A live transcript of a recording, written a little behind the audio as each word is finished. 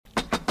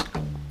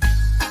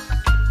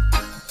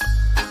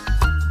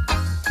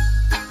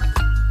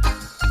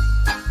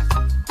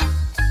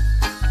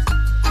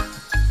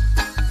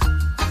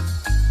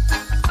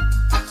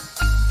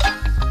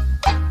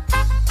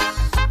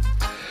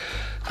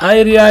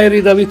Airi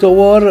Airi da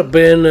Vitowar,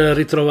 ben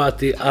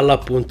ritrovati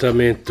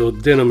all'appuntamento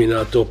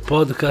denominato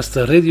Podcast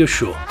Radio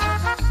Show.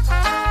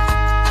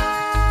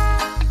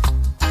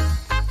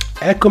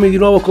 Eccomi di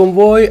nuovo con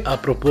voi a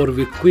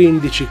proporvi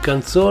 15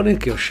 canzoni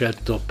che ho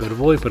scelto per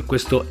voi per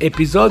questo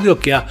episodio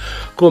che ha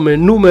come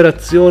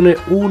numerazione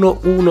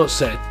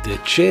 117,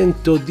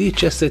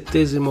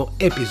 117esimo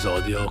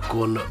episodio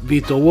con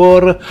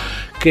Vitowar,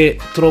 che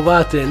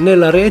trovate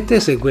nella rete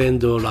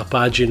seguendo la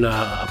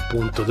pagina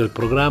appunto del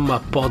programma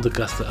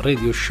Podcast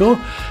Radio Show,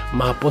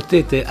 ma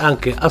potete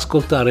anche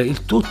ascoltare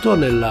il tutto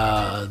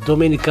nella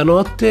domenica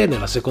notte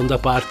nella seconda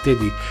parte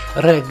di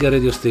Reggae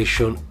Radio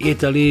Station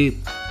Italy,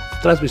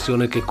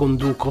 trasmissione che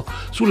conduco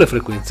sulle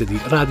frequenze di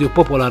Radio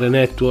Popolare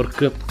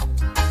Network.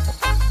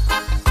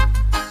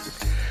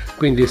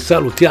 Quindi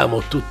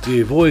salutiamo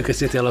tutti voi che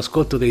siete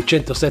all'ascolto dei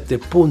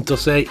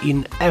 107.6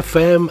 in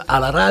FM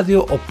alla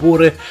radio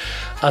oppure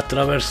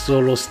attraverso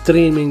lo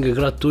streaming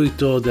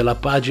gratuito della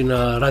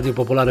pagina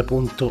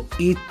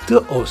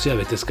radiopopolare.it o se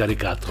avete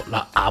scaricato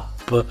la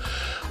app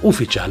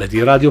ufficiale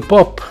di Radio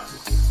Pop.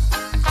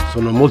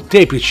 Sono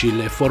molteplici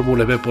le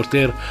formule per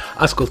poter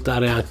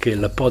ascoltare anche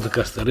il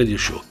podcast Radio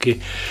Show, che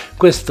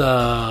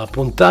questa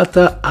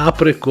puntata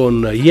apre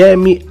con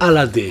Yemi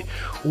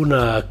Alade,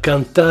 una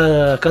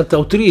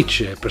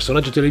cantautrice,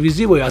 personaggio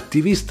televisivo e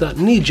attivista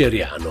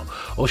nigeriano.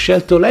 Ho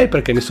scelto lei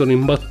perché mi sono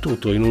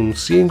imbattuto in un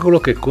singolo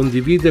che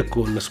condivide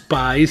con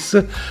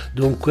Spice,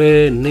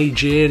 dunque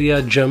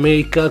Nigeria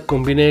Jamaica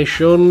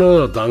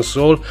Combination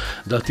Dancehall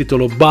dal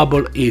titolo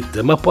Bubble It,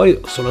 ma poi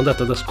sono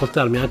andato ad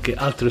ascoltarmi anche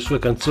altre sue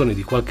canzoni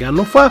di qualche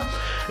anno fa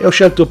e ho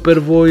scelto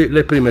per voi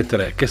le prime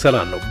tre, che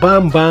saranno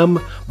Bam Bam,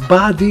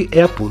 Body e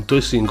appunto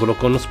il singolo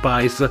con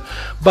Spice,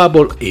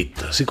 Bubble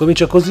It. Si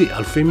comincia così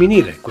al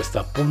femminile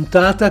questa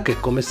puntata, che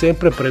come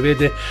sempre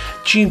prevede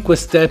 5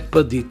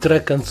 step di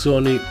 3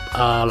 canzoni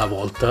alla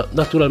volta,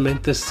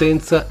 naturalmente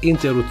senza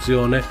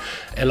interruzione.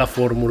 È la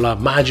formula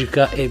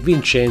magica e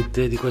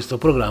vincente di questo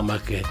programma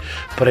che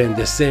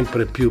prende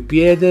sempre più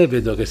piede.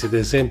 Vedo che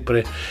siete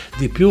sempre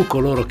di più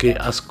coloro che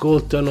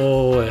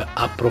ascoltano e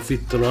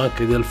approfittano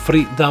anche del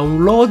free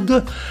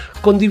download.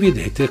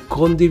 Condividete,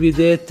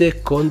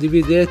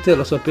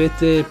 lo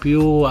sapete,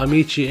 più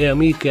amici e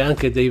amiche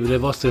anche delle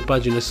vostre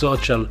pagine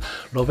social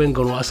lo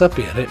vengono a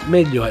sapere,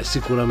 meglio è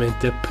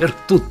sicuramente per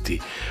tutti.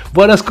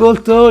 Buon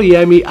ascolto,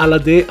 Yemi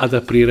Alade ad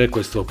aprire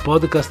questo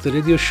podcast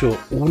Radio Show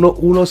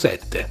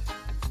 117.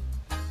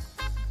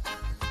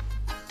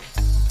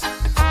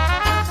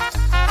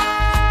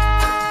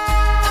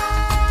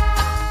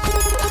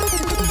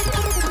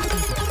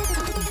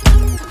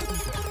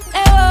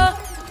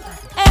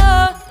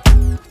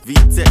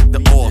 Take the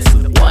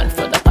awesome. 1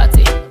 for the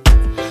party,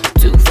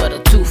 2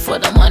 for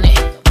the money,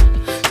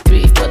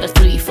 3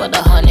 for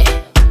the honey,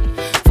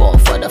 4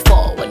 for the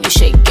 4 when you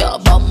shake your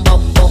bum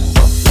bum bum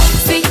bum.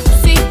 See,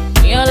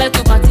 me I like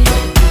to party.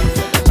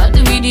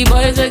 Party with the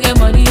boys that get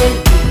money, yeah.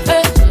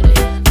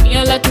 Me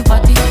I like to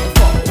party.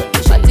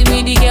 Party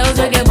with the girls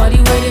that get body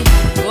with it.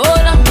 Go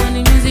down when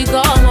the music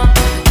come up.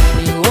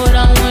 Go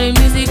down when the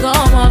music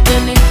come up.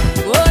 Then they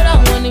go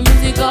down when the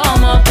music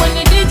come up. When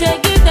the DJ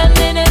give them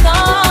then they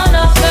turn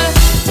up.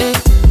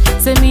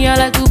 Say me I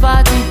like to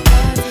party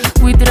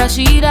with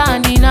Rashida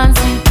and the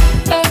Nancy.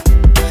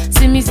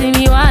 See me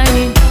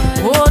whining.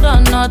 Hold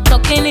on, not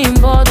talking in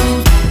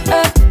bottles.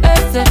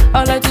 Say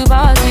I like to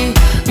party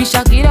with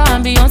Shakira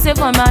and Beyonce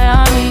from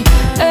Miami.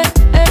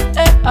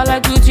 I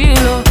like to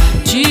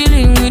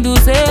chilling with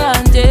Usain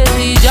and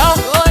Jay-Z.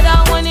 Just go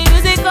down when the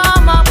music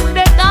come up. Put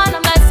it down,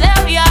 I'm like say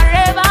we are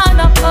raving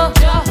up.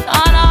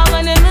 Turn up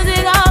when the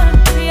music come.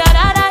 We are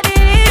da da di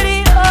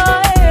di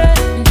oh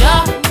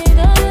yeah.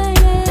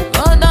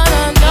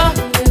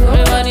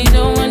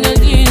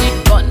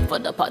 For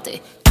the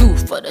party, 2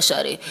 for the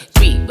shawty,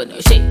 3 when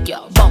you shake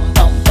your bum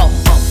bum bum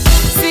bum.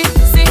 See,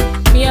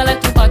 me I like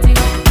to party,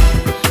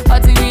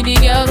 party with the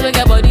girls we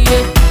get body,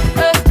 yeah.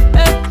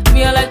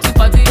 Me I like to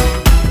party,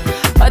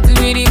 party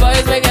with the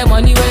boys we get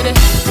money with it.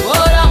 Go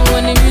down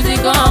when the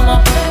music come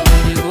up,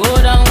 they go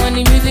down when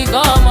the music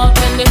come up,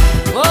 and they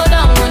go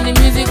down when the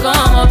music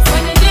come up.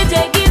 When the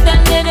DJ give them,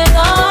 they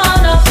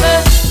turn up.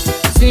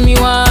 See me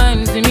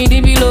wine, see me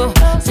the below,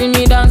 see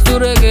me dance to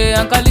reggae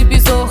and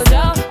calypso.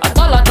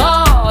 At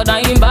all,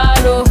 that ain't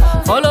bad, oh.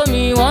 Follow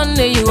me, one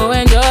day you go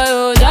enjoy,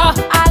 oh, yeah.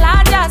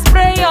 I'll just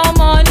spray your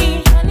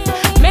money,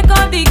 make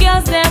all the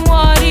girls them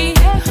worry.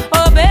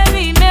 Oh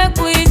baby, make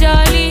we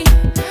jolly.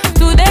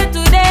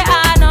 Today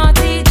I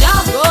naughty,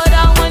 just go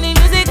down when the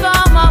music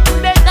come up.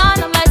 Put it down,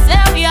 I'm like say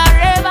we are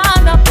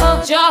raving up, oh,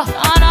 yeah.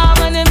 Turn up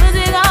when the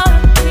music come,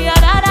 we are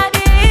da da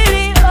di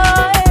di,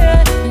 oh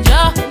yeah,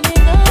 yeah.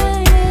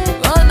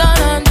 Go down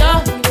and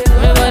yeah,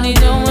 everybody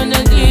down when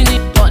the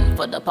DJ. 1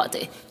 for the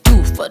party,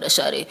 2 for the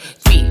shawty,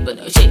 3 when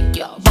you shake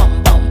your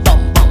bum bum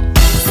bum bum.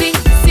 See,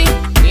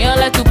 me I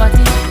like to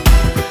party,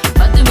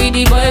 party with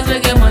the boys we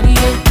get money,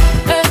 yeah.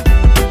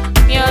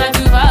 Me I like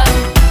to party,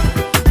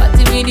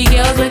 party with the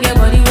girls we get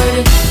money with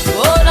it.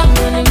 Go down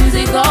when the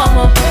music come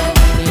up,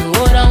 they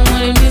go down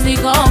when the music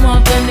come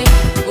up, and they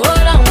go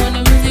down when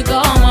the music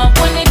come up.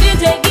 When the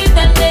DJ give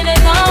them the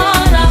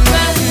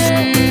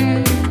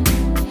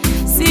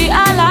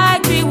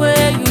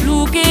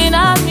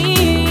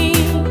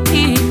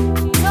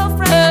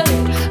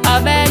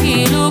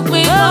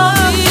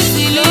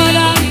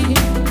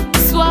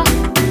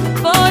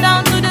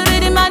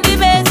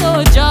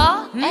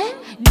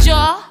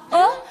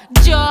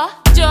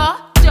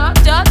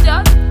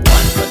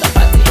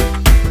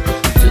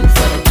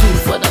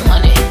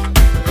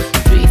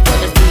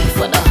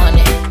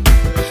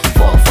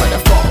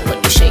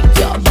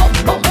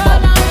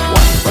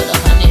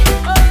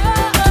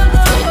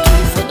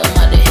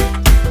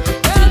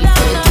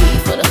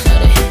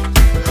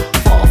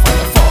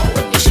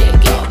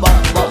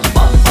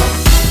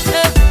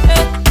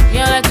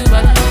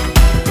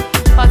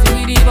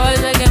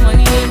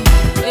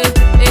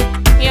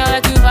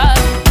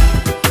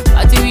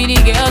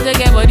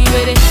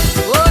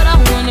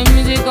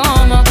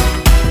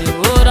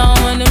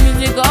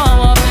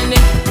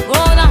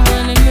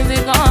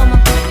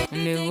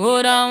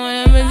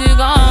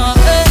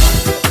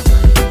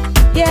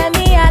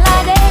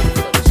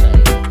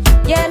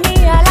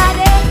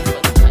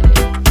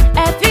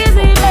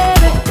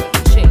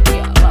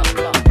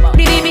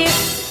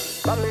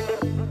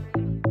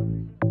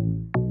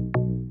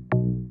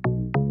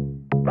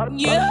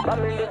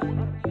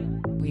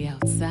be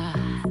outside.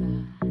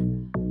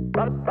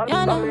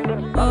 You know.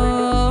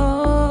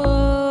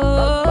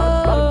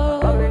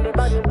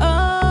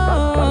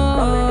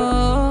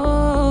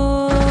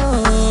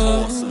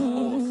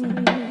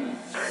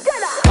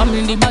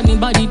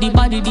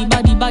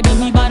 Body,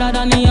 me better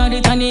than the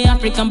average and the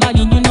African body.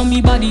 You know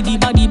me body, the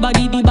body.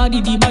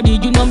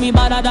 You know me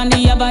better than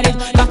the average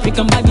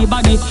African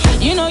body.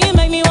 You know you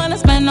make me wanna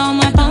spend all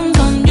my pounds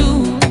on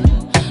you.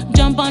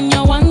 Jump on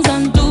your ones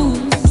and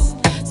twos.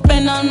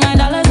 Spend all my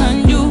dollars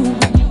on you.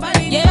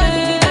 Yeah.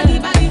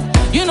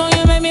 You know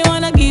you make me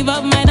wanna give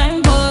up my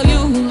time for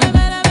you.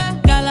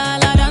 Girl, I'll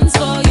dance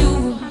for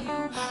you.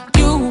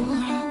 You.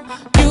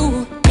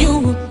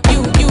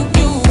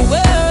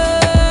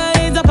 Well,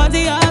 it's a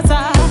party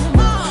outside.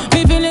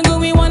 Me feeling good,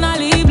 we wanna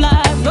live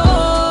life.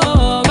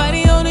 Oh,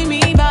 body only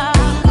me back.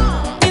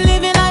 We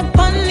living like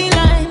funny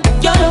line.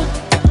 Yo,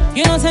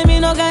 you know, say me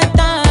no got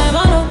time.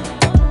 Oh,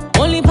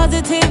 no. Only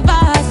positive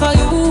vibes for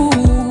you.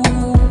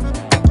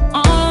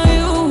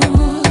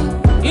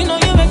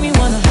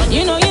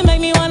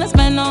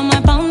 Spend all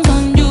my pounds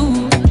on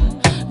you.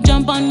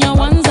 Jump on your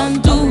ones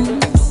and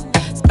twos.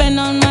 Spend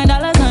all my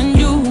dollars on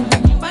you.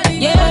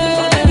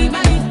 Yeah.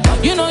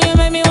 You know you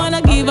make me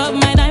wanna give up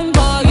my time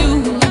for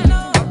you.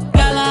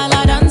 Girl,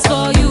 I'll dance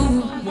for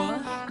you.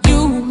 You.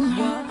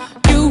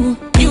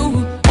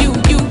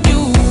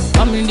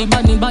 I'm in the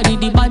body.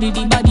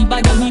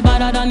 Me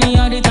better than the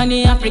average and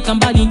the African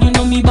body. You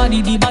know me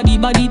body, the body.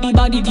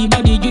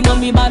 You know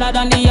me better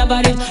than the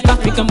average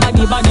African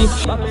body.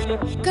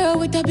 Girl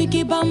with a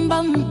biggie bam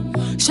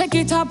bam. Shake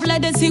it up,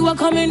 let them see what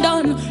coming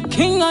down.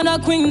 King of the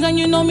queens and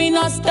you know me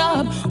not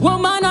stop.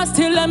 Woman I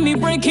still let me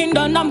breaking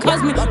down. I'm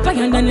cause me fire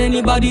than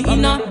anybody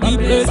in a deep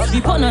place.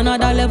 Be on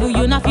another level,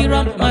 you not feel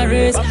run my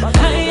race.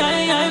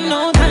 I'm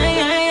no time.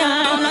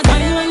 I'm not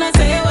time when I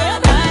say what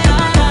I'm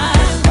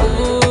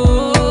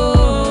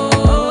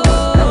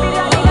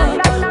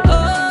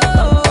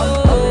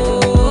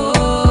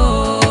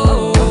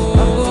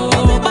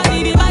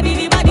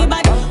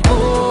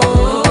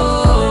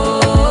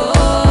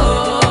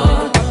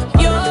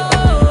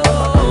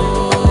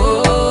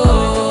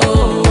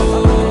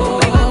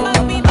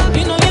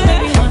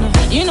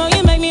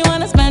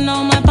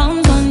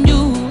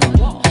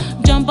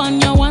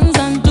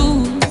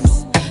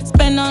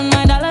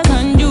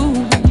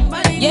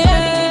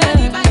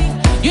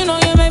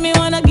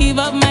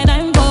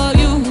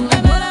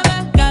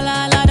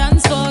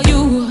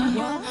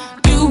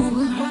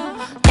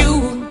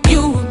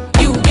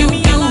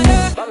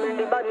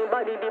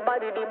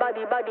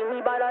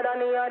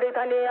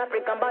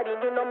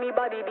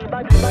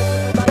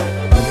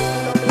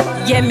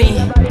Yemi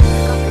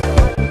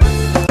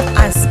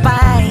and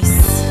Spice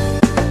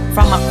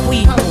from a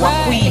queen to a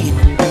queen.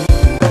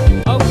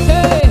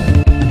 Okay.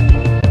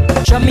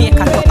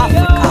 Jamaica to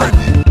Africa.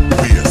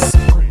 Yes.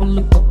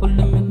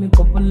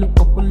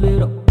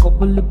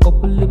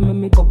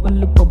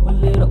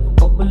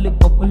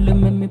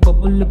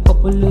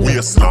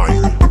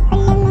 Waistline.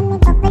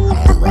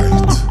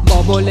 Alright.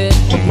 Bubble it,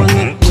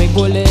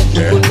 wiggle it,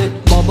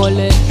 bubble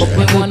it.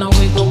 We wanna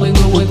wiggle it,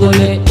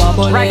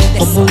 bubble it,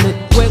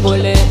 wiggle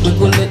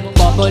it,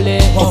 bubble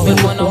it. We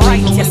wanna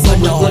wiggle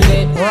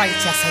it. Right,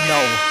 yes or no.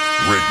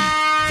 Ready.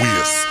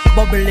 Waist.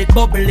 Bubble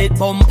it,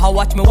 bumper,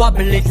 watch me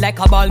wobble it. Like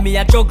a ball, me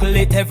a juggle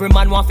it. Every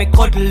man want fi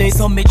cuddle it.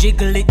 So me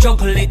jiggle it,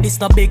 juggle it. This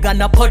not big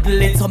and a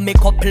puddle it. So me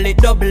couple it,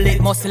 double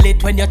it. Muscle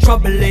it when you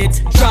trouble it.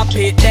 Drop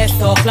it, that's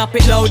so clap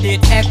it, load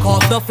it.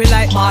 Echo, stuffy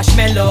like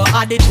marshmallow.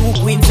 Add the two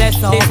queens, that's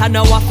so. This a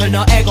no waffle,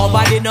 no eggo.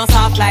 Body no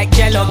soft like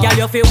jello. Girl,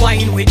 you fi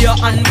wine with your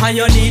hand and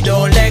your knee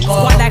don't let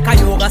go. Squat like a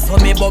yoga, so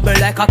me bubble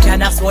like a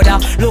can of soda.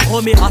 Look how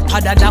me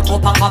hotter than a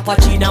cup of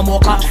cappuccino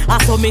mocha. I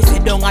saw me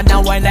sit down and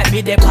a wine like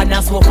me dip on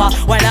a sofa.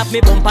 While up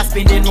me bumper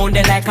spinning round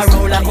there like a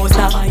roller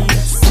coaster.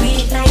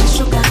 Sweet like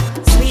sugar,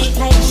 sweet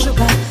like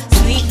sugar,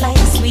 sweet like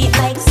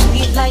sugar,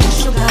 sweet like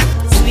sugar,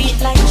 sweet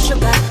like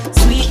sugar,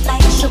 sweet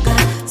like sugar.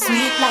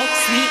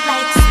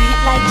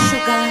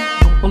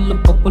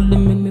 Bubble it,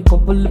 make me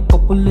bubble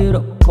it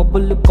up.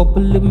 Bubble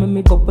it, make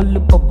me bubble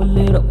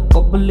it up.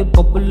 Bubble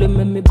it,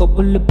 make me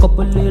bubble it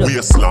up.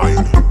 Waistline.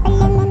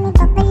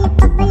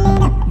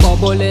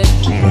 Bubble it,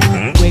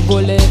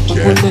 wiggle it,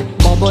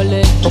 bubble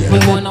it. We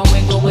wanna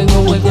wiggle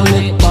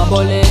it,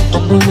 bubble it,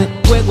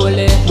 wiggle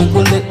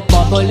it,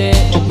 bubble it.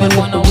 We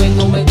wanna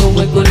wiggle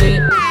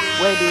it.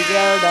 Where the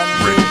girl done?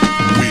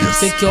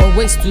 Take your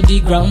waist to the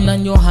ground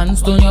and your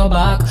hands on your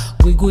back.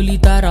 Wiggle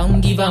it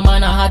around, give a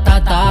man a heart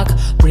attack.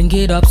 Bring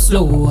it up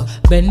slow,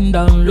 bend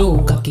down low.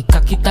 Cock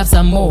it up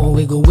some more.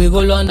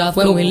 Wiggle on the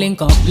floor. When we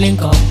link up,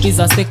 is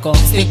a stick up.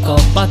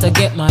 About to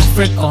get my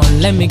freak on,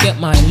 let me get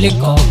my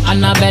lick up.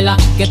 Annabella,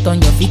 get on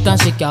your feet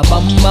and shake your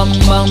bum.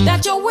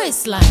 That's your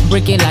waistline.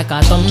 Break it like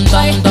a tom.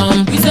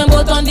 We send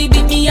both on the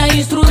beat, me a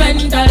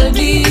instrumental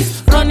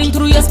beats. Running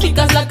through your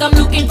speakers like I'm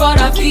looking for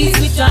a feast.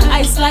 With your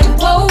eyes like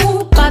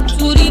whoa, back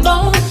to the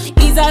bone.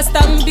 Is a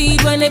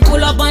stampede when they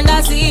pull up on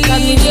the scene. Got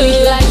me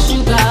sweet like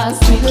sugar,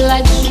 sweet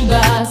like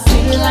sugar,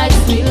 sweet like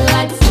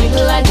sugar, sweet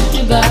like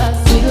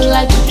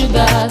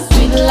sugar,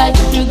 sweet like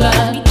sugar.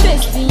 Me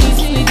tasting you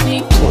sweet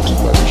me.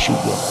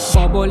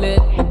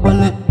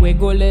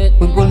 wiggle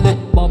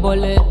it,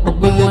 bubble it.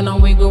 We wanna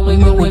wiggle,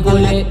 wiggle,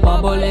 wiggle it,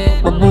 bubble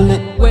it, wiggle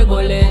it,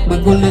 bubble it. We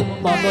wanna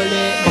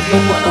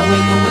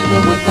wiggle,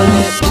 wiggle, wiggle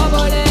it,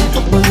 bubble it,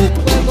 wiggle it,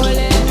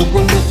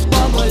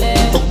 bubble it.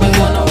 We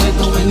wanna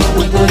wiggle, wiggle,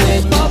 wiggle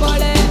it, bubble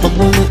it,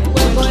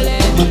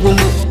 wiggle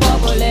it,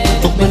 bubble it.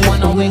 We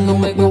wanna wiggle,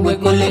 wiggle,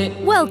 wiggle it.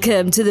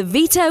 Welcome to the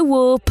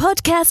Vitowar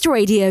podcast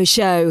radio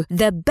show,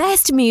 the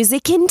best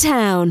music in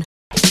town.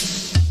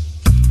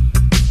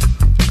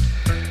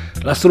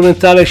 La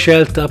strumentale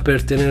scelta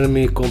per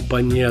tenermi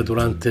compagnia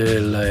durante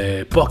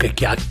le poche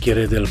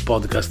chiacchiere del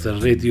podcast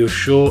radio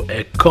show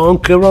è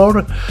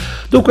Conqueror.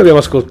 Dunque abbiamo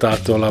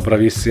ascoltato la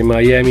bravissima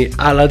Yemi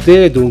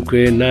Alade,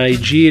 dunque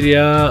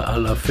Nigeria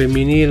alla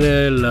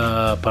femminile,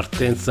 la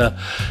partenza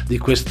di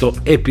questo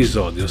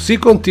episodio. Si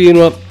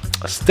continua.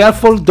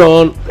 Stafford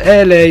Dawn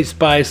e lei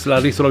Spice la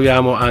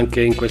ritroviamo anche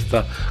in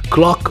questa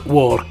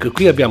Clockwork.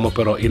 Qui abbiamo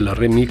però il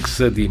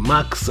remix di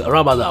Max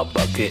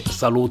Rabadab, che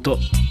saluto.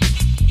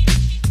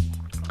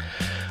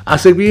 A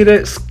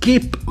seguire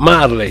Skip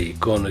Marley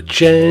con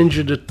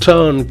Change the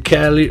Tone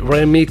Kelly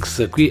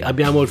Remix. Qui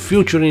abbiamo il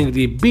featuring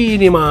di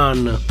Beenie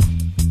Man,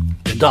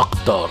 The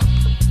Doctor.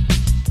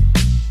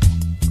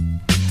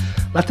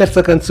 La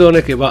terza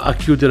canzone che va a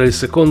chiudere il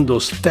secondo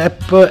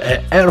step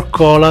è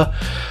Ercola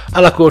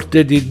alla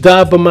corte di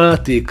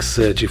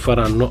Dubmatics. Ci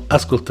faranno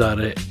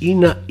ascoltare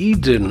In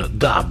Eden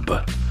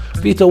Dub.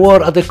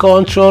 Vitowar at the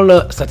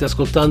Control, state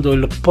ascoltando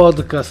il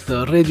podcast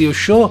radio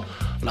show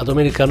la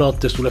domenica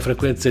notte sulle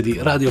frequenze di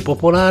Radio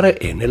Popolare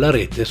e nella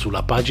rete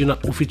sulla pagina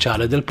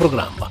ufficiale del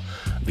programma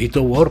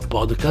Vitowar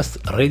Podcast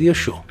Radio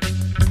Show.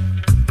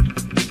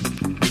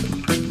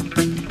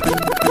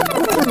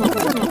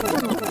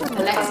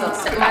 Alexa,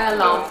 set my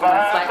alarm for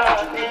my flight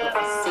to Jamaica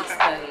for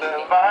 6:30.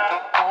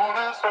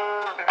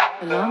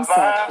 Alarm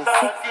set for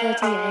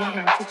 6:30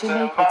 a.m. to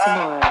Jamaica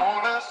tomorrow.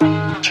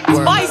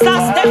 Boys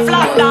are step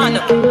flat down.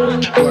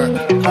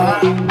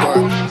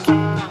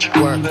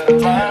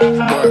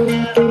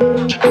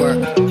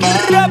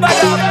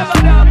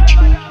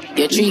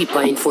 Your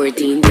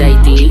 3.14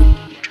 tighty.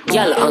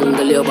 Y'all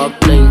angle you about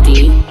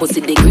 90. Pussy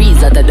degrees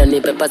hotter than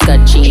the pepper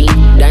scotchy.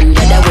 Dan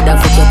dada woulda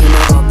fuck up in a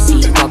boxy.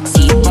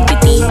 Put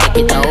it in, take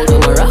it out,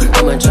 I'm a rock,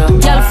 I'm a trap.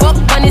 Y'all fuck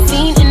on the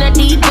scene in a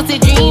deep pussy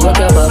dream. Rock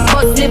your butt,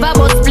 bust liver,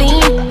 bust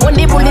spleen. When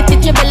they bullet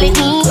hit your belly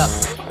in.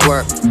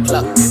 Work,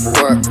 clock,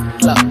 work,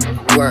 clock,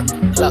 work,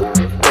 clock,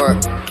 work,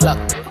 clock,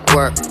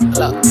 work,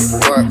 clock,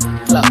 work,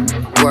 clock,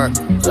 work,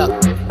 clock,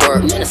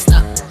 work. Never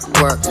stop.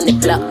 Work on the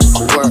block,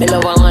 work.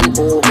 Below one,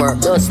 work,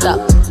 don't stop.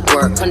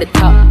 Work on the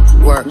top,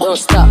 work, don't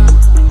stop.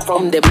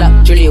 From the block,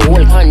 Julie,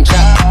 whole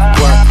contract,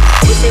 work.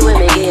 You see when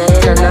me get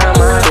in a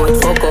normal, don't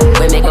fuck up.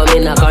 When me come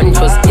in a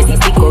conscious, it's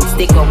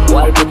stick up,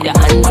 wall, put your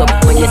hands up.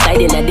 When you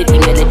slide in at the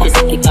thing,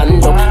 electricity can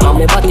up. On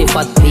me body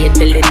fat, wait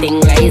till the thing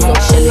rise up.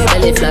 Shell your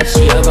belly flat,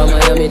 she over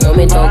Miami,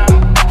 tummy tuck.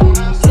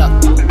 Clock,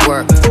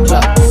 work,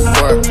 clock,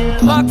 work,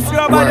 Max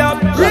Rabadab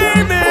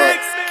remix.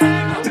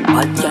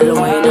 hot yellow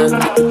wine and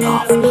spit it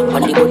off.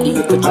 On the body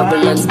you could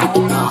trouble and spit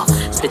it off.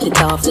 Spit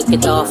it off, lick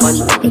it off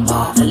and pop it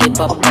off. The lip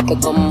up, pop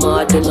it come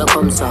hard, do not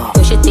come soft.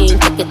 Push it in,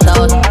 take it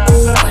out.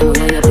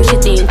 When you push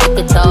it in, take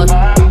it out.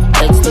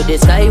 Legs to the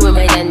sky with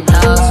my hand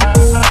toss.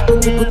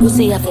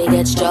 Pussy, I feel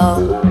get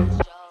strong.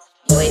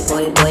 Boy,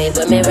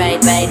 when me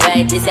ride,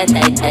 this a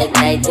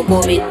tight. To go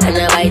it and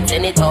a bite,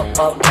 send it up,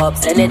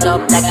 send it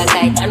up like a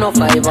kite. I know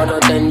 5 or no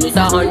 10, it's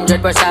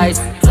 100 precise.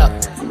 Clock,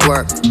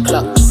 work,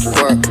 clock,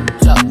 work,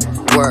 clock,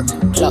 work,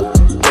 clock,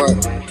 work,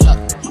 clock,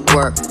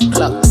 work,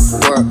 clock,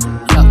 work,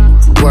 clock,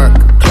 work,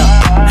 clock.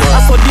 I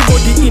saw the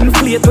body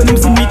inflate when him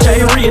see me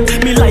gyrate.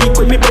 Me like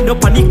when me bend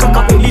up and the cock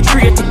a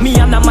penetrate. Me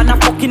and a man a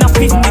fucking a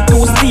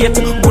 52 state.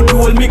 Good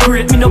roll me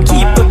great, me no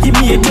keep dirty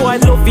mate. Oh I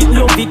love it,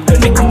 when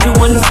me cut you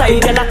one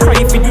side. Girl I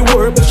cry for the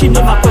work, but she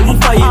never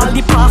qualify. All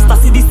the pasta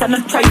see this and I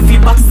try fi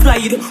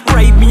backslide.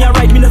 Ride me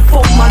no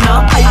fuck man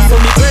a hide. So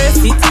me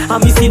brace it,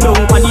 and me sit down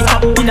on the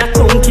top. In a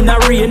trunk, in a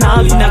rain,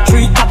 all in a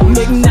tree top.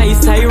 Make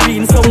nice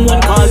siren,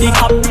 someone call the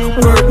cop.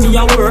 Work me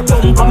a work,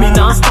 pump me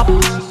nah stop.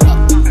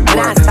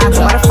 Nah, start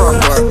from the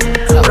front work.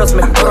 Just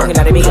make it wrong in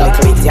the big little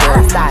bit. You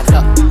understand?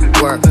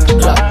 Work,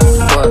 clock,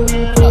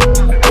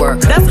 work.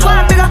 That's why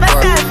I pick up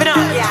myself, you know.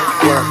 Yeah.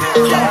 Work.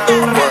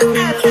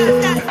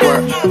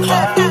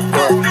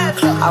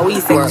 How we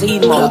say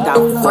clean mouth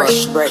and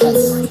fresh breath.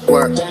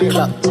 Work,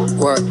 clock,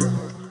 work.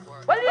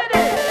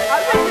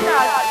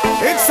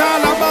 It's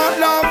all about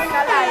love.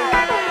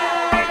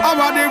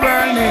 About the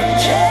world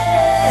needs.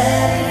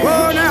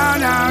 Oh, no.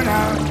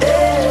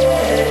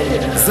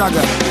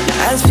 Zaga.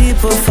 As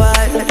people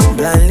fight,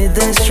 blindly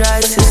they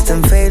strike.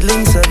 System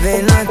failing, so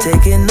they not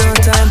taking no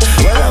time.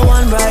 Well,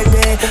 one bright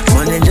day,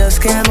 money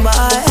just can't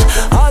buy.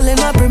 All in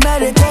a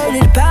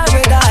premeditated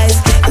paradise.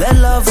 Let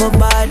love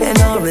abide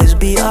and always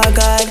be our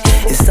guide.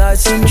 It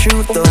starts in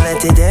truth, don't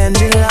let it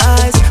end in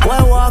lies.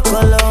 Why walk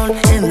alone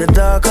in the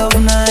dark of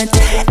night?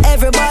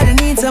 Everybody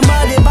needs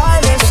somebody by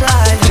their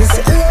side. Just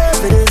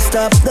love it, it'll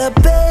stop the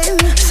pain.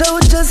 So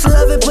just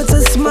love it, puts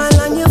a smile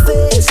on your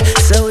face.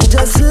 So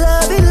just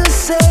love it, it'll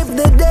save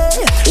the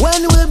day.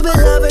 When we'll be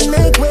loving,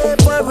 make way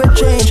for a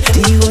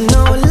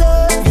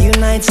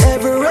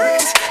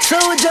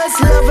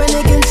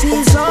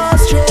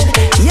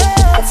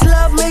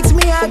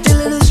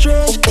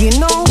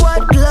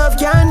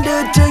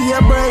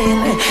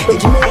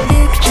make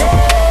it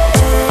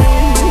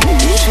change.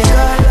 If you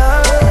got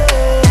love,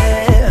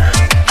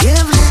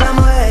 give some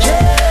way.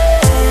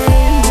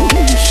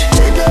 Change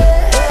today.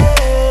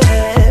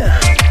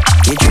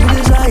 Your true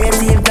desire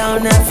deep down,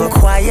 never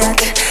quiet.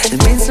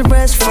 It's been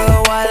suppressed for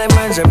a while, it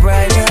burns up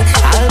brighter.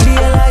 I'll be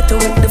a light to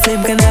whip the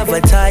flame, can never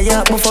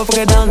tire. Before we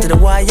get down to the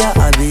wire,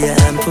 I'll be an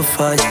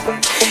amplifier.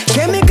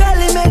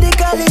 Chemically,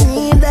 medically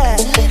need that.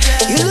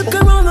 You look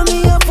around at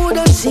me, I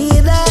wouldn't see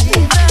that.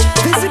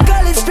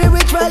 Physically,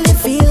 spiritually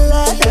feel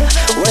that.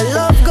 Where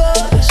love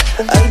goes,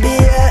 I'll be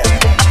at.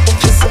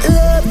 Just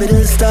love,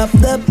 it'll stop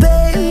the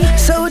pain.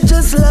 So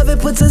just love, it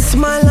puts a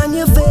smile on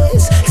your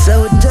face.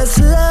 So just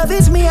love,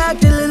 it's me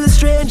acting a little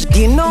strange.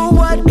 You know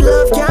what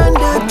love can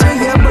do to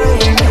your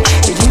brain?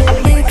 It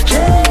make it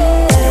change.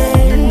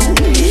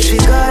 If you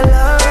got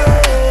love,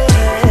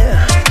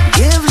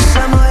 give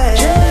some way.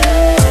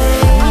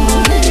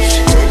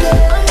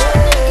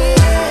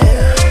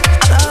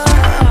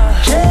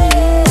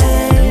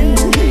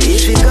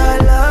 If you got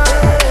love,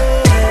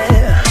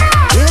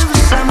 give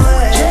some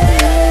way.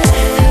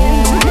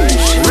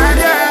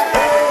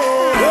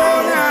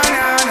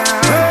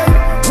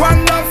 One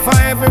love for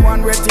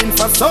everyone waiting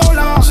for so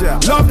long.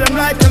 Love them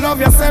like you love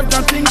yourself,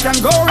 nothing can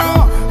go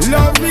wrong.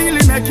 Love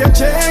really make you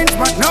change,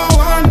 but no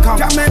one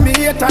can make me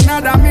hate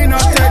another, me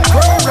not take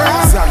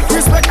program.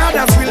 Respect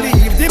others,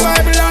 believe the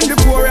Bible and the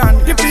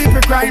Quran. The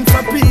people crying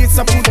for peace,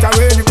 so put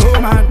away the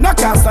command. No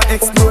cause of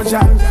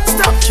explosion,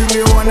 stop killing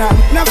your own hand.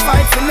 No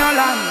fight for no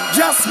land,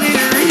 just be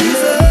the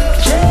reason.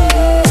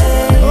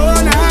 Oh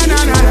na na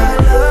na na.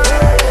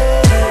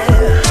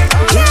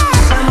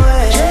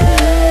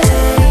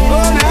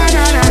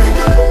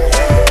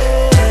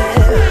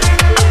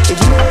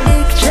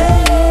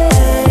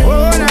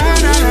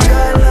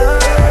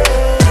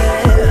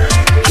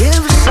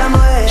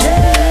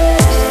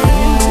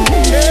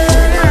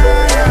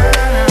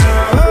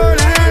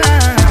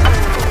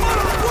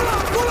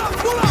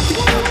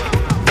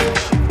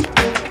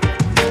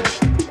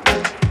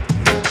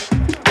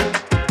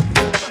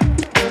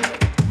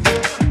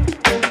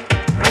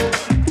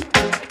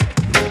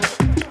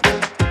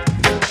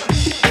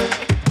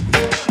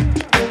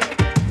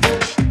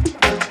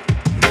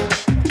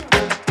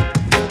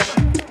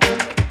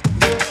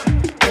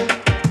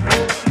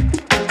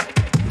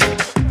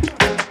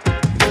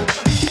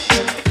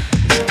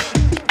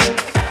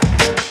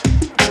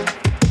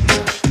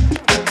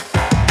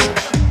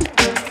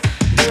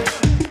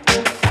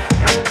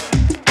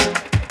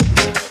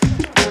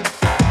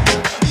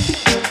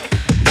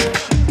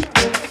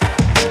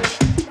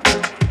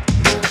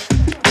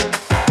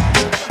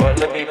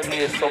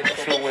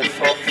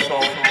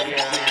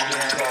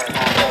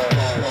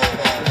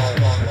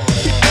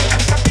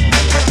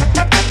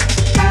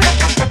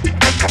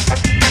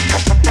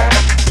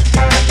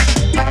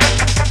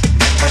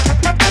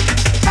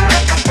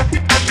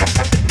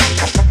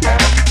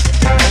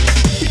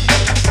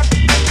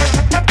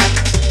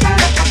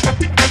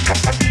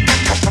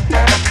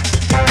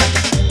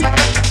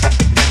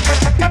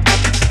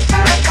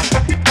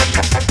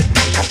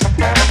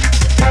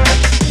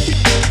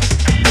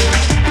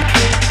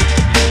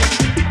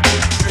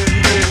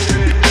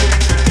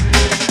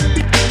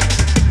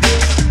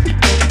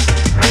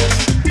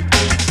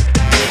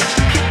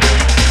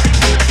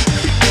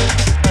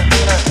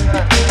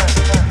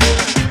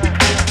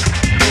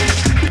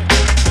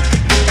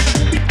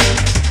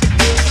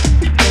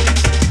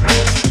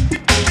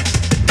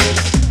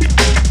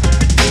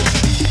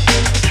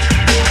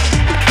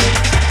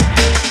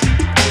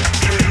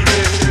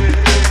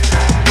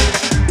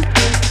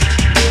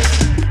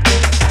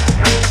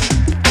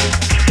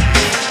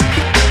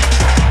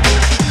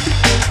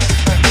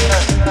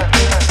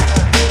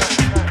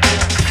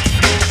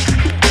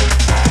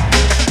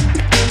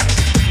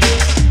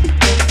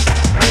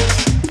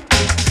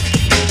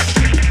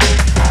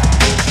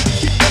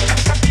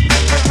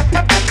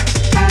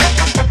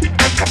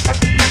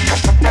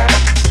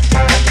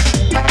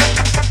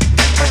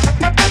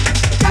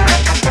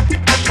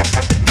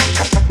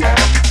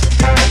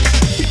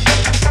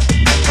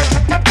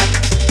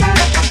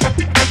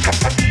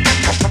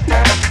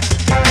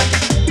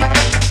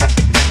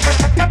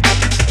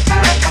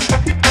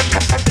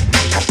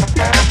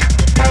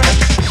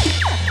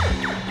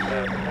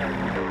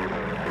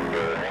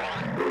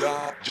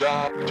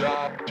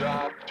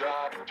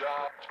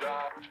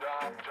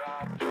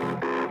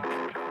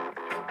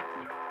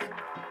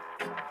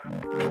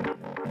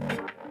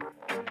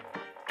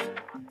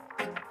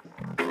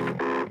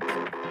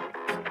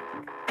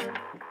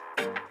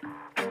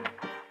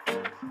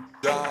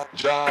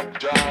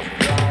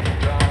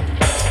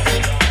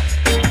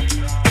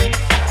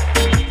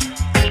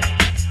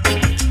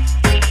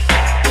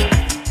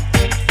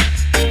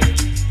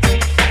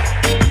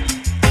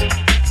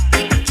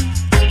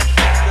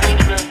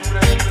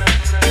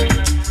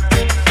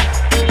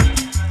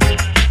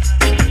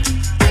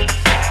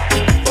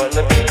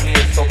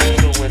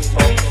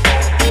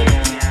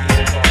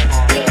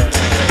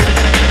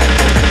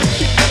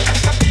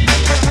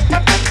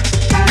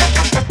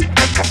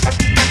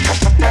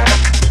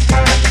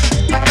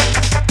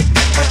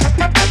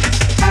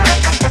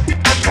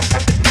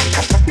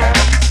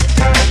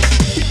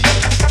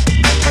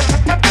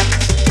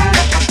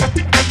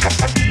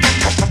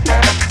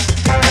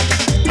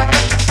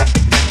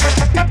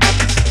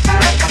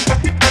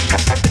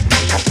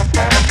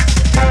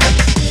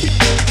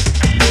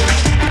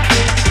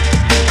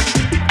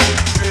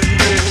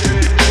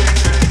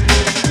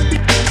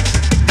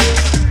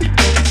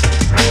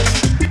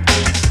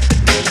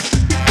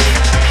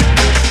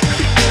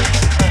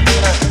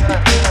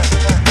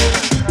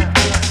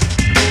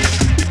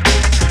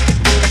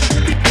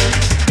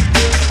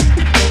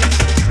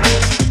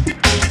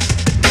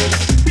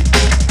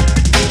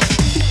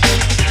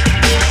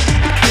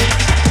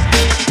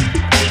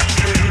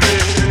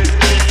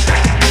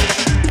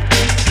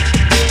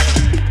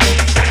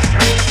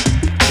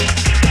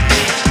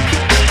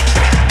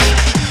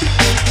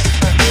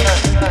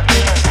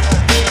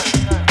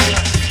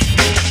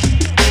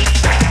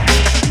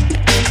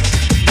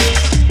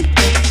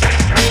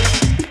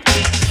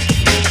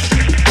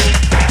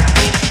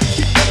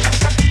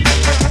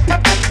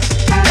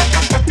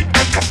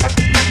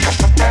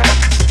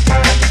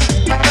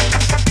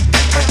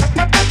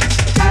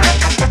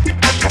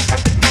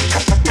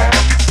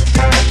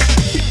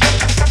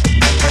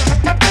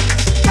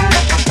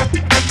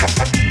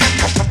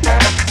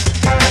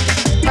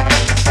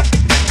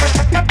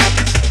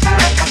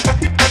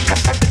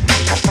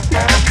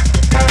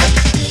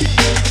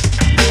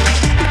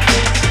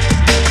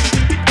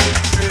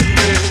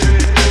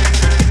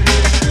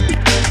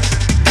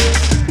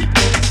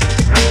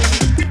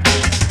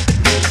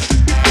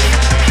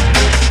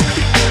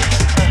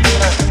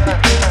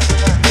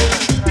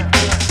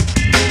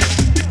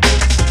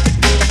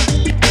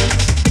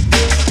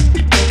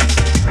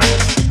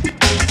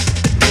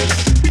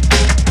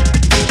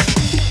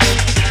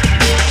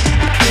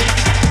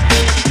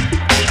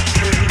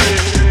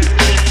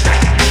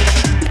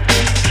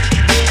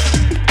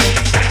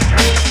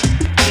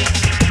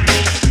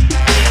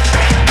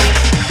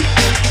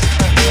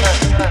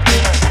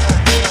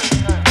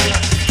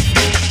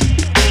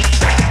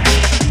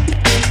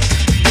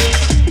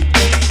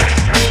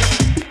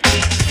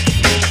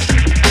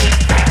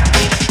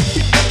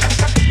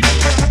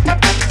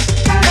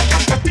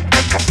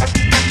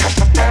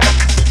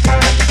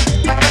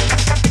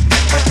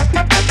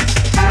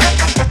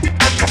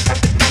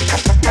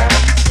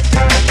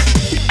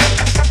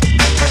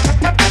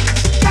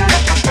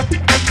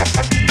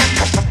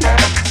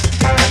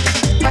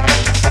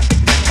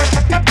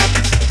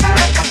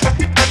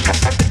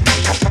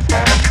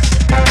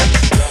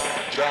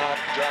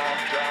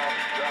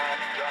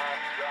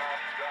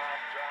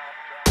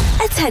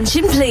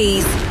 attention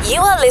please.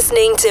 You are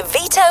listening to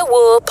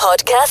Vitowar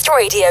Podcast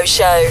Radio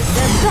Show.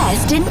 The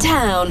best in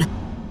town.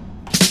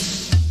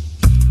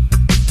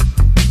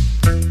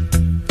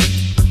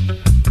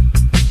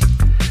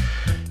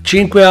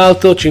 Cinque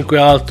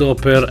alto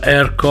per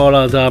Air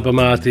Cola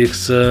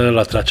Dub-Matics,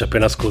 la traccia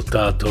appena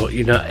ascoltato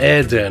in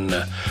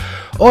Eden.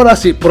 Ora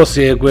si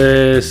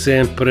prosegue,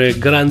 sempre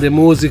grande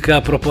musica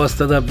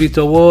proposta da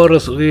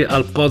Vitowar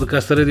al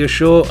podcast radio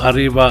show.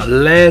 Arriva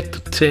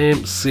Let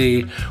Them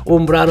See,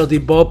 un brano di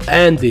Bob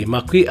Andy,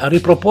 ma qui a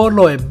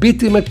riproporlo è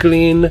Bitty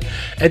McLean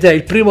ed è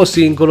il primo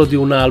singolo di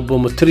un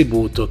album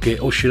tributo che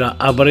uscirà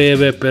a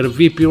breve per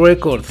VP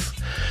Records.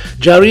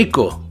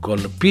 Jericho con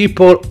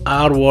People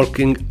Are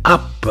Walking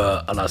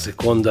Up, la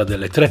seconda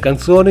delle 3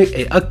 canzoni,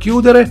 e a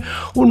chiudere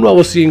un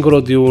nuovo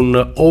singolo di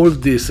un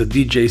oldies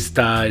DJ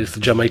Styles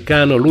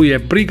giamaicano. Lui è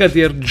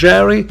Brigadier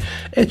Jerry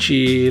e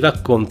ci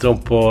racconta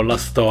un po' la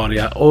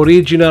storia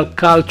Original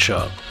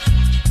Culture.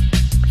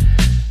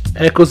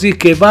 È così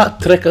che va,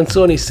 3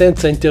 canzoni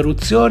senza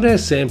interruzione,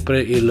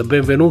 sempre il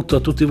benvenuto a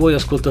tutti voi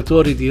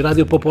ascoltatori di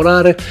Radio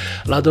Popolare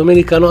la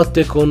domenica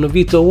notte con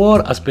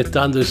Vitowar,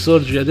 aspettando il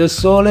sorgere del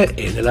sole,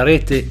 e nella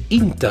rete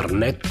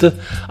internet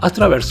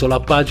attraverso la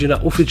pagina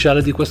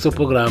ufficiale di questo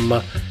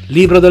programma.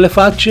 Libro delle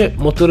facce,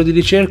 motore di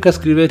ricerca,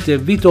 scrivete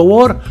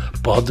Vitowar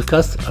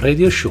Podcast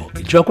Radio Show.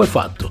 Il gioco è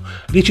fatto,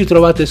 lì ci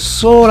trovate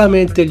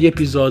solamente gli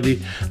episodi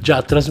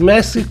già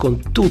trasmessi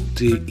con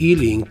tutti i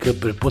link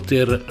per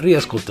poter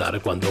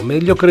riascoltare quando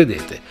meglio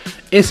credete.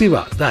 E si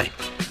va, dai,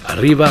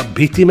 arriva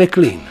Bitty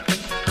McLean.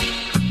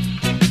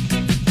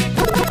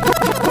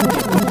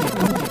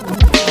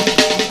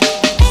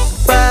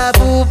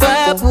 Babu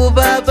babu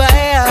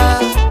babaya,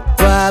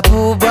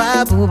 babu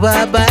babu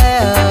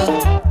babaya,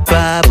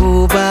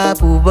 babu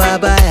babu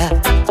babaya,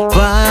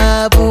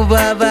 babu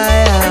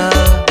babaya,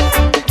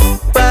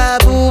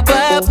 babu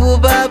babu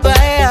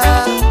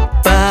babaya,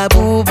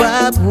 babu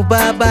babu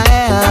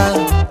babaya,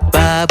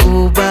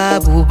 babu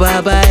babu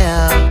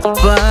babaya,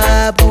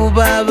 babu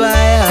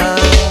babaya.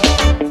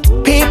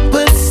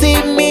 People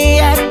see me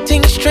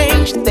acting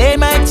strange, they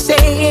might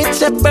say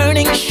it's a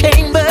burning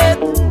shame, but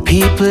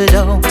people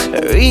don't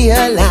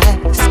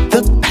realize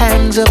the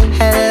pangs of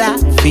hell I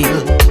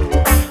feel.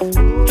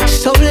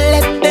 So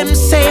let them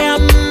say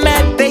I'm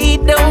mad, they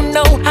don't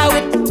know how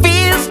it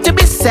feels to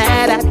be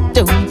sad. I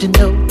don't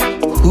know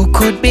who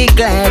could be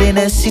glad in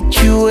a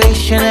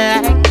situation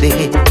like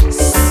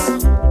this.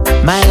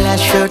 My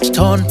last shirt's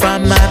torn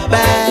from my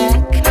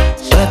back,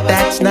 but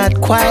that's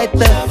not quite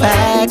the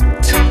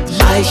fact.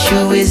 My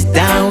shoe is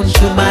down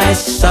to my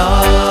socks.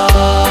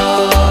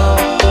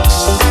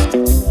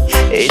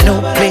 Ain't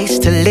no place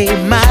to lay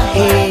my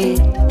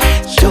head,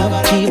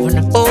 don't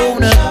even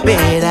own a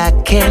bed. I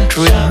can't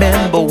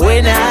remember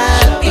when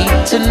I've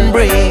eaten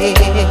bread.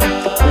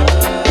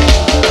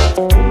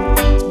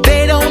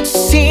 They don't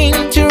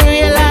seem to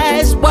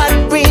realize what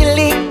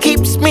really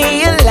keeps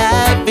me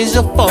alive is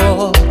a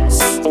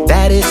force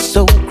that is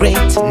so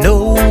great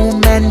no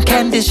man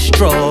can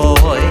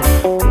destroy.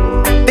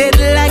 They'd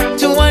like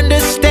to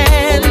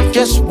understand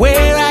just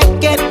where I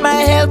get my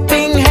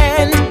helping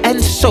hand,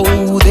 and so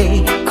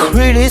they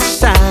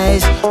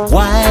criticize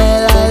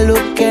while I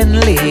look and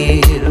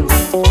live.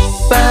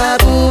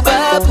 Babu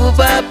babu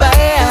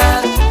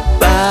babaya,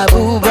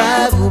 babu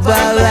babu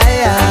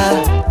babaya,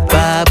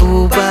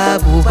 babu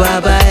babu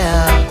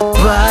babaya,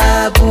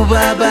 babu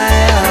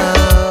babaya,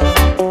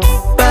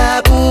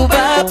 babu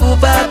babu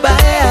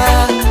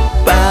babaya,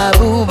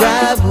 babu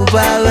babu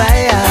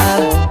babaya,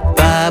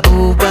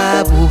 babu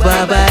babu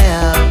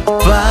babaya,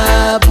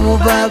 babu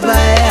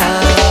babaya.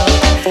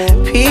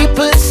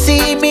 People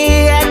see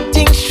me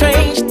acting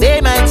strange,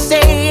 they might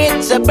say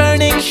it's a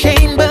burning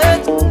shame,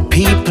 but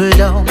people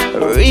don't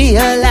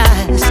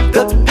realize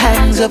the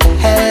pangs of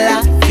hell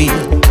I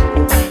feel.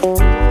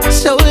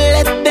 So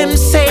let them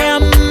say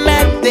I'm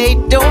mad, they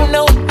don't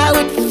know how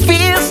it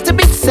feels to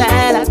be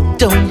sad. I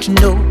don't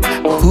know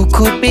who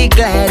could be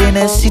glad in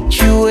a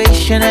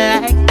situation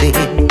like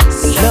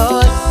this.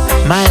 Lord,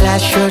 my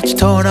last shirt's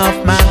torn off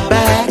my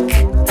back,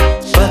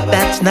 but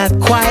that's not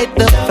quite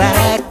the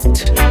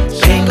fact.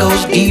 Pain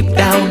goes deep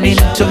down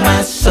into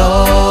my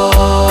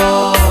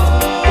soul.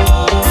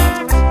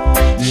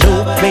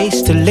 No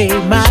place to lay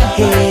my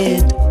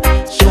head,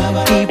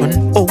 don't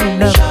even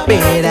own a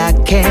bed. I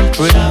can't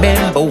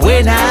remember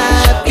when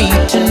I've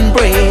eaten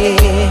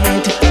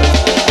bread.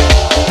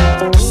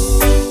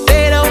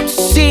 They don't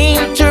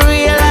seem to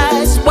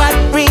realize what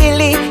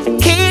really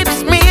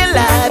keeps me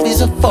alive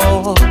is a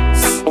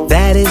force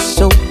that is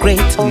so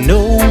great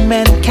no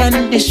man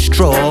can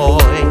destroy.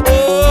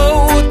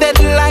 Oh, they'd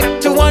like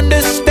to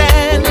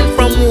understand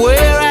from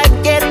where I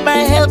get my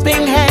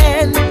helping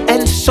hand,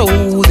 and so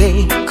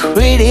they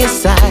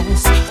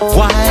criticize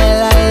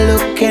while I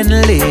look and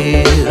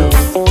live.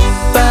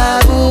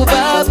 Babu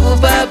babu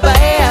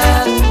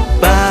babaya,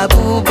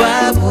 babu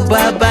babu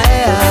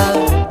babaya,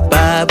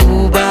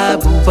 babu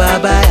babu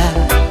babaya,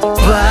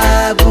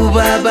 babu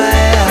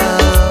babaya,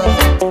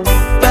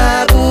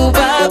 babu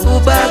babu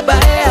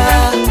babaya,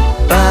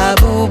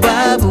 babu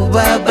babu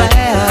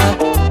babaya,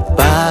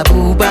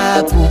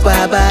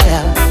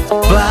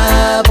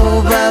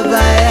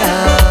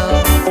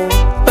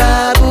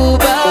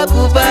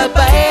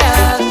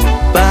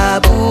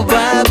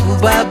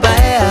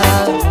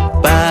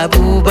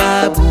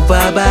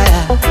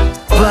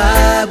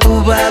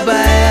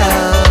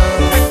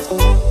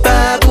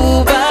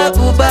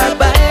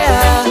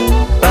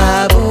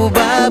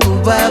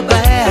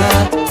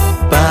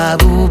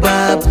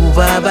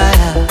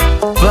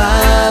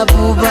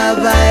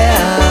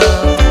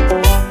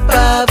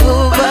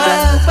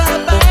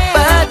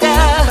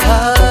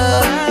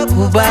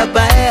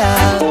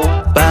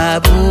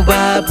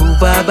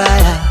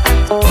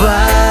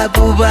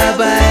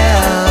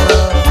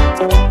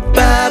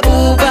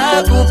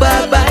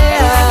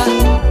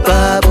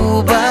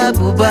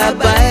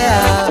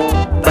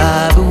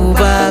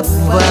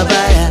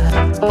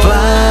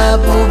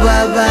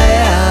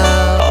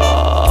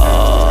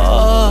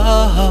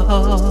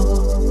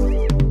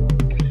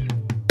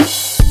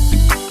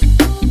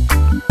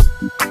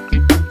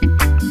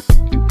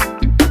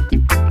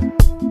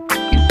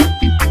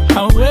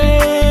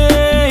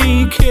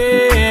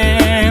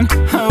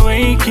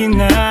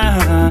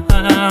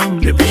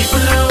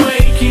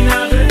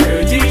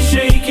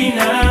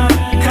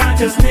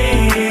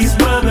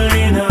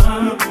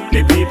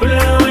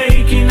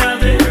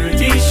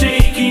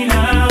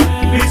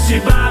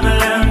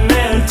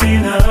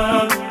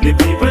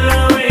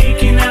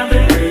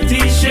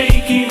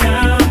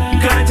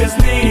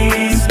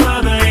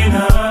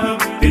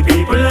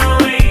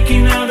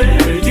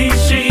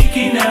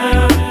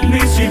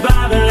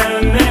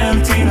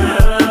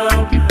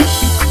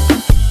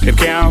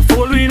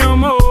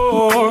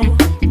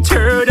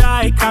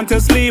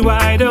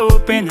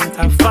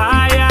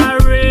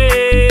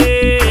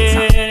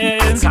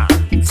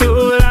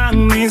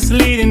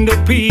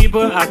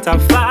 people at a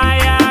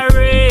fire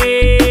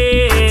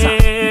rate.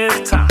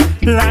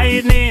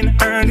 Lightning,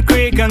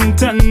 earthquake and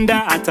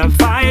thunder at a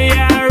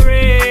fire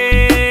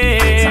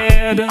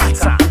rate.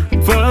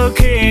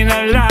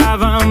 Volcano,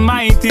 lava,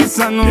 mighty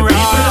sunrise. The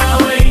people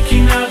are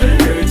waking up, the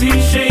earth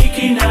is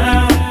shaking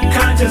up.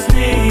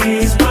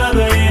 Consciousness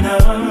bubbling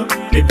up.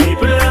 The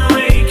people are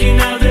waking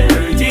up, the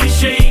earth is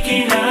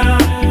shaking up.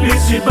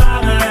 Mystery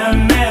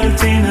Babylon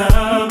melting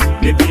up.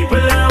 The people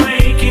are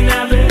waking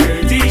up, the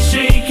earth is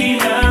shaking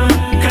up.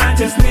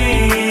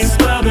 Consciousness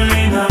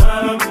bubbling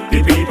up.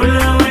 The people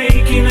are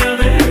waking up,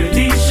 the earth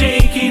is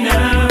shaking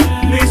up.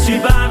 Mystery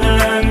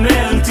Babylon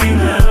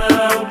melting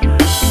up.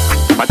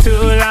 For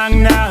too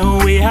long now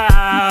we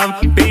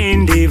have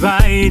been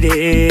divided.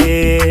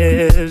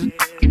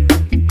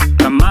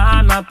 Come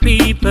on, my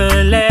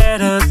people,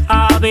 let us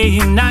all be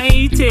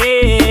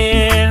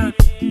united.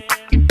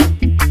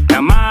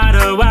 No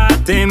matter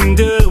what them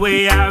do,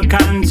 we have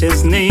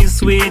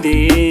consciousness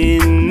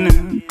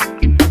within.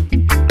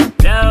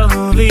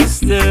 Love is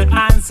the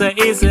answer,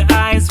 is the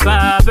highest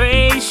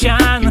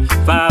vibration,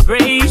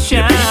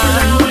 vibration. The people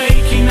are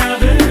waking up,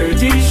 the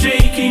earth is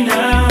shaking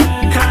up.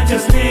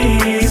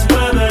 Consciousness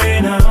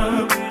bubbling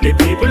up. The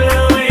people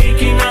are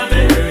waking up,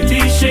 the earth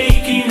is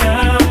shaking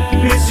up.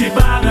 Mystery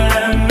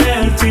Babylon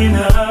melting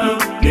up.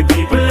 The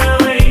people are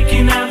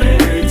waking up, the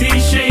earth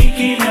is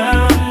shaking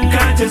up.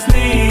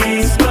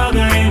 Consciousness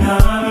bubbling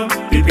up.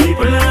 The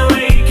people are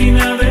waking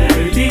up, the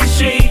earth is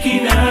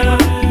shaking up.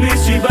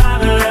 Mystery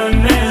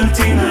Babylon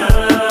melting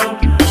up.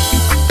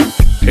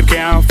 It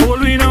can't fool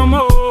me no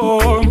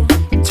more.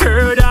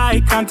 Third eye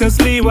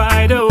consciously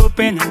wide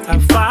open at a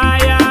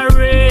fire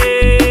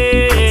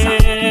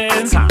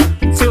rate.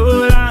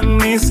 Too long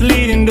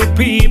misleading the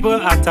people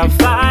at a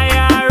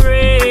fire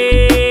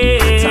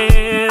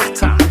rate.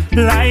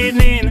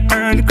 Lightning,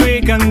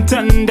 earthquake and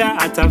thunder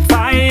at a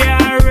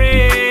fire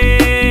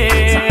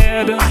rate.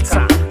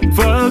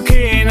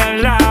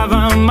 Volcano,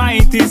 lava,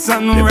 mighty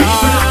sunrise. The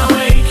people are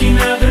waking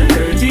up, the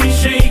earth is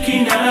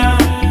shaking up.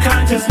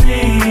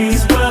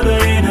 Consciousness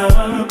bubbling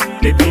up.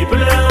 The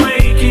people are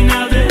waking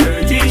up, the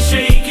earth is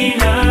shaking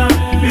up.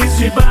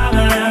 Mystery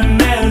Babylon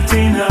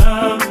melting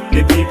up.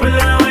 The people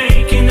are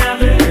waking up,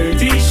 the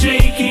earth is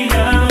shaking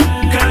up.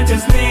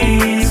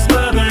 Consciousness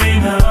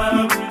bubbling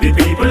up. The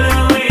people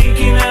are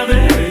waking up, the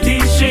earth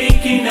is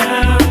shaking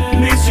up.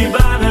 Mystery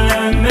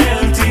Babylon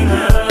melting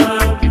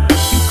up.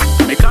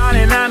 Me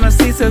calling on my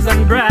sisters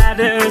and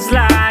brothers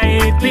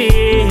lightly.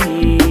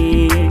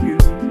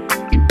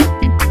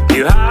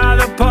 You have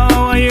the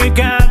power, you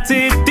got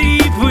it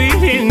deep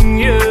within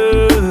you.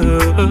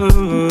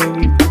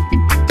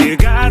 You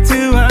got to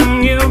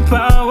earn your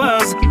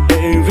powers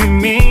every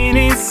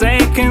minute,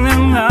 second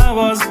and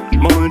hours.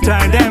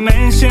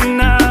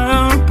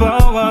 Multi-dimensional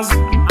powers.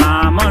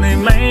 I'm only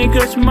make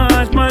us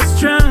much, much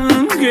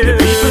stronger. The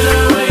people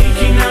are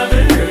waking up,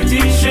 the earth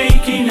is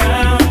shaking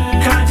up.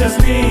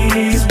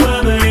 Consciousness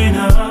bubbling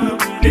up.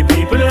 The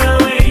people are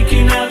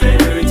waking up, the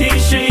earth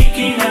is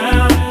shaking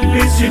up.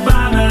 Mystery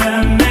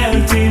Babylon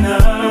melting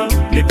up.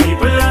 The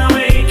people are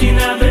waking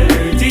up, the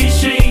earth is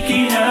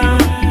shaking up.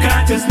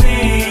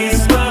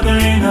 Consciousness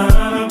bubbling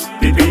up.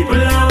 The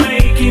people are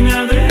waking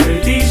up, the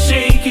earth is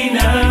shaking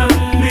up.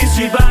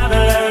 Mystery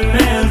Babylon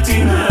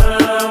melting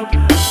up.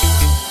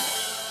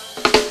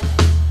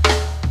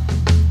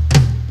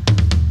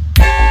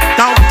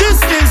 Now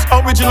this is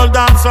original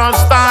dancehall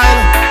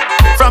style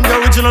from the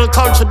original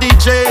culture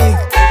DJ.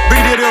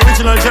 Bring the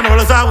original general,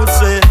 as I would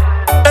say.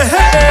 Hey,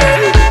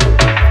 hey.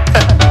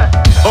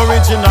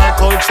 Original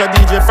culture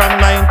DJ from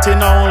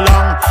 19 how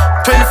long?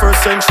 21st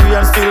century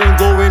and still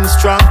going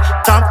strong.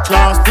 Top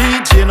class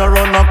DJ, no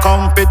run no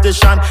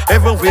competition.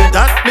 Everywhere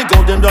that me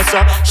go, them just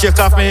shake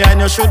off me and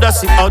you shoulda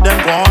see how them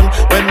gone.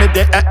 When me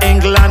there at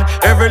England,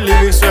 every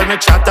lyrics when me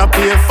chat a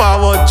pay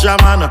forward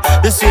German.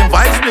 The same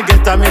vibes me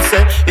get a me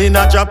say in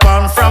a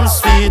Japan, from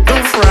Sweden to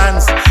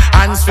France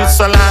and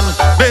Switzerland,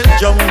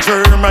 Belgium,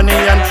 Germany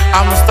and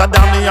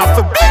Amsterdam. Me have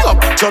to big up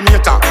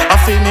Jamaica, a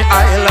Finney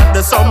Island.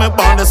 The summer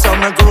born, the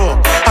summer grow.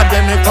 And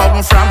then me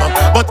come from,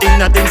 but in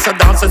a dance a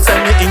dance and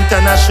send me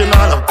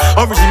international.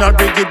 Original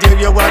brigadier,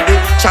 you are the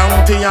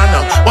champion.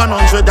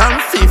 115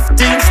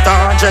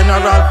 star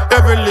general.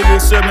 Every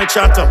lyrics when me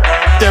chat up,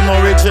 them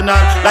original.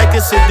 Like you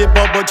see the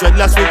bubble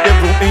dreadlocks with the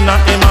blue in a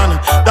man.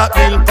 That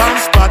bill pan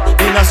spot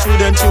in a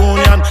student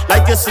union.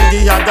 Like you see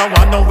the other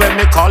one when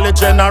me call it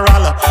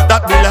general.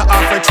 That bill a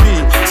half a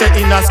tree. Say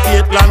in a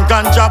skate land,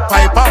 ganja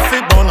pipe off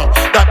it bono.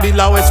 That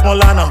bill a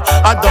Westmoreland.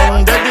 I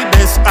done the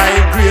best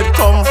high grade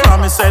come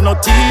from. Me say no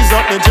tease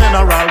up the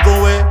general, go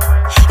away.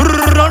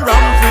 Run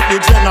with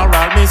the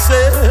general, me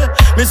say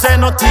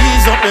no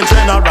tease up the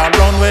general,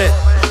 run way.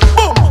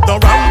 Boom, don't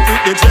run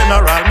with the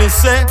general, me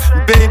say,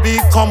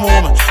 baby come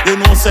home. You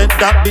know said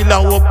that bill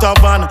a walk to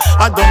van.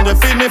 I done the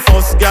feel me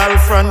first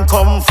girlfriend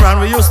come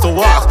from. We used to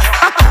walk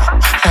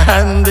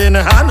hand in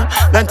hand.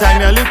 That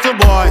time a little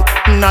boy,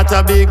 not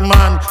a big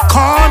man.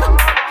 Con.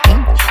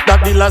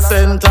 That bill a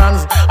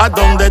sentence. I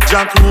done the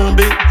Jack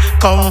Ruby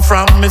come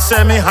from. Me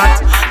say me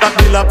hot that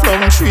build a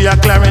plum tree a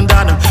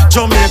Clarendon.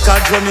 Jamaica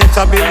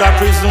build a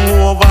prison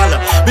oval.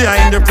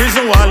 Behind the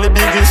prison wall, the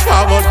biggest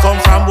forward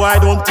come from. Boy,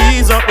 don't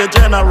tease up the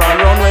general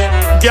runway.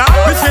 Yeah,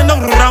 me say no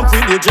ramp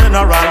with the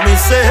general. Me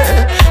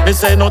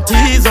say no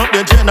tease up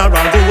the general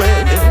go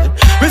away.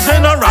 Me say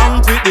no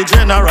ramp with the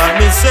general.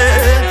 Me say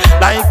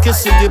like you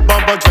see the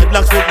bubble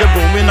dreadlocks with the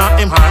broom in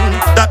him hand.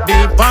 That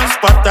bill pants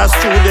spot a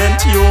student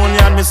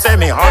union. Me say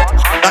me hot.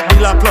 That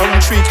bill a plum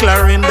tree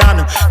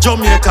Clarendon.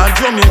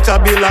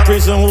 Jamaica bill a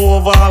prison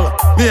oval.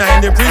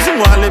 Behind the prison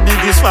wall, the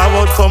biggest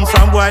forward come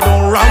from. Boy,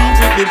 don't ramp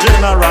with the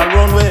general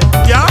runway.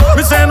 Yeah,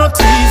 me say no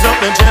tease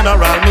up the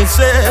general. Me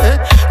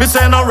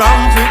say no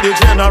ramp with the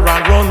general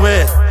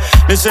runway.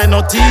 Me say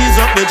no tease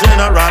up the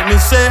general. Me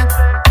say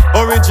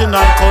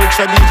original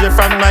culture DJ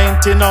from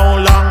 90 how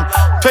long.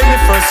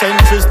 21st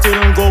century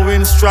still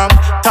going strong.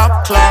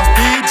 Top class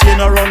DJ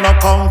no run no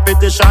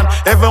competition.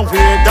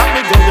 Everywhere that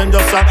me go them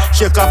just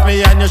shake off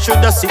me and you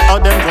shoulda see how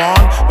them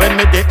gone. When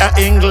me dey at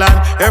England,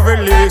 every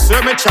lyrics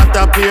when me chat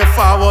up pay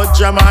forward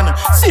German.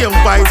 Same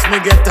vibes me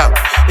get up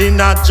in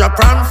a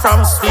Japan,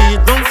 from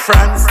Sweden,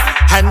 France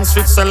and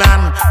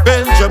Switzerland,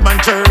 Belgium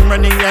and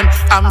Germany and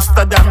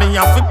Amsterdam. Me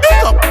have to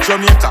big up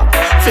Jamaica.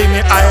 Feel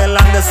me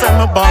Ireland, the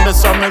summer born, the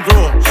summer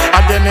grow.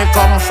 And then me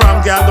come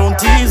from, girl, don't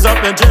tease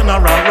up the general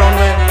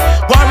runway.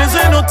 Why me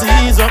say no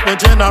tease up the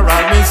general?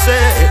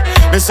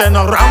 Me say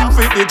no ramp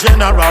with the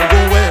general go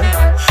away.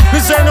 Me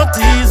say no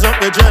tease up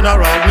the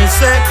general. Me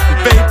say,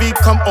 baby,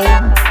 come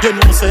home. You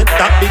know say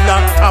that be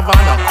like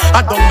Havana.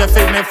 I don't know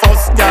feel me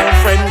first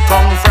girlfriend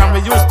come from. We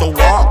used to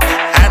walk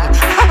and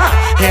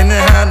in the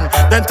hand.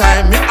 Then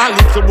time me a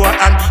little boy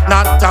and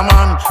not a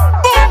man.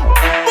 Boom,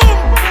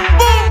 boom,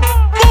 boom,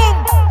 boom,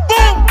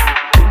 boom,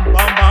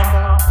 bam, bam,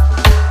 bam.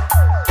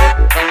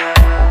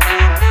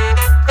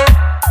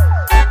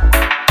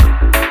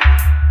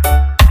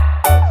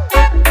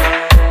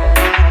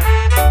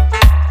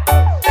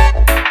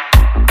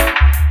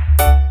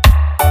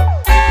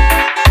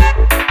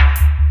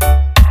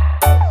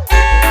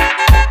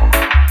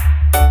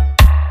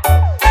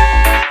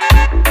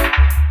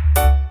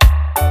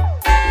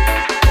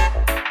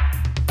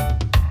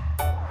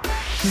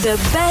 The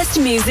best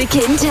music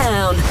in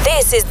town.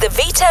 This is the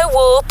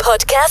Vitowar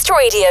Podcast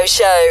Radio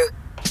Show.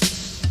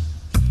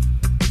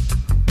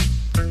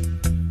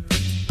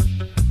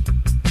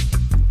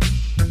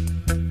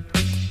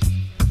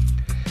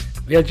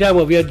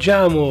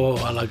 Viaggiamo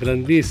alla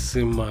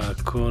grandissima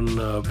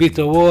con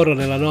Vitowar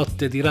nella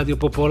notte di Radio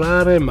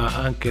Popolare, ma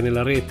anche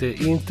nella rete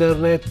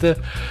internet.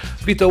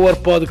 Vitowar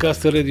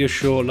Podcast Radio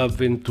Show,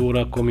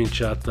 l'avventura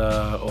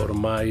cominciata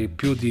ormai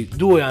più di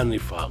 2 anni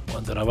fa,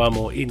 quando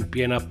eravamo in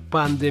piena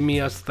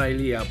pandemia, stai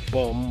lì a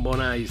Bombo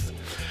Nice.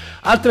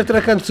 Altre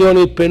 3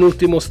 canzoni,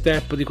 penultimo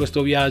step di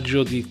questo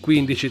viaggio di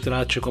 15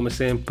 tracce come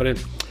sempre.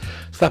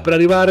 Sta per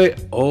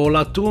arrivare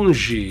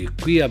Olatunji,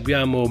 qui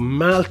abbiamo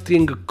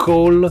Melting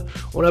Coal,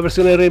 una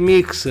versione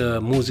remix,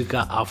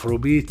 musica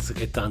Afrobeats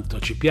che tanto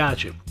ci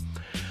piace.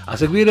 A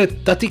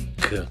seguire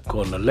Tatik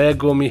con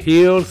Lego Me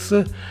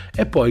Heals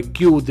e poi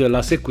chiude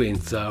la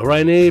sequenza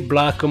Renee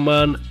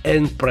Blackman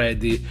and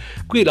Preddy.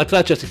 Qui la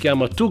traccia si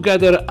chiama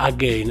Together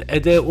Again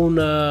ed è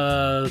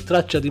una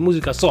traccia di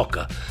musica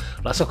soca.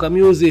 La soca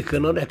music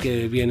non è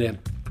che viene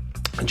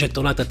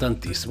gettonata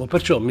tantissimo,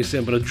 perciò mi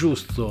sembra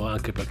giusto,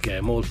 anche perché è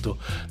molto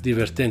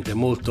divertente,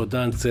 molto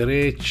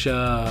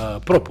danzereccia,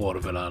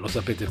 proporvela. Lo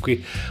sapete,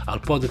 qui al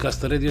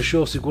Podcast Radio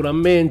Show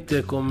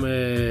sicuramente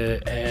come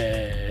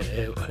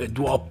è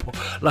duoppo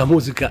la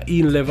musica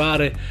in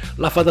levare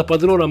la fa da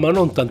padrona, ma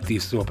non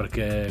tantissimo,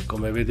 perché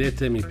come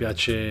vedete mi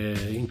piace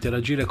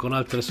interagire con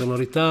altre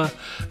sonorità,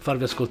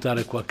 farvi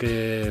ascoltare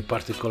qualche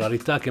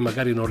particolarità che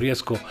magari non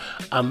riesco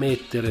a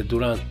mettere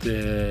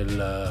durante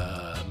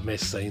la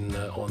messa in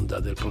onda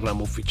del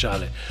programma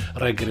ufficiale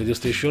Reggae Radio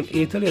Station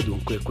Italia.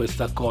 Dunque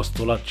questa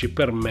costola ci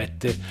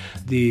permette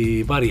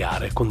di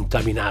variare,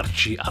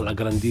 contaminarci alla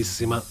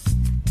grandissima.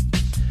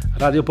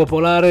 Radio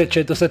Popolare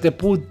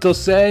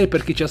 107.6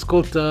 per chi ci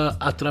ascolta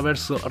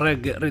attraverso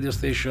Reggae Radio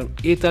Station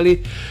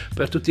Italy,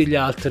 per tutti gli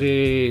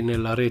altri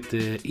nella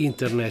rete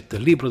internet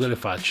Libro delle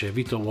Facce,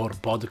 Vitowar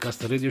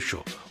Podcast Radio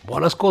Show.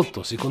 Buon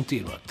ascolto, si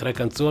continua, 3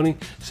 canzoni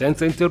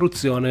senza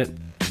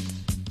interruzione.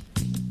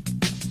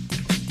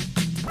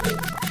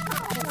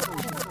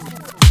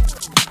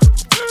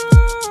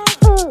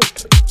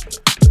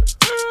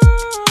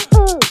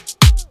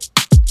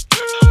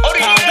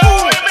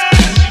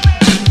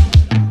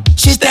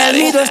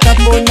 Don't stop,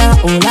 oh na,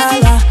 oh la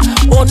la.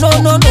 Oh no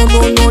no no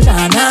no no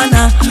na na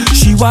na.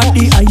 She want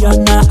the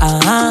ayana,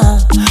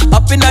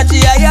 up in a G,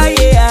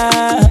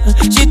 yeah.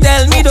 She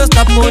tell me don't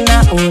stop, oh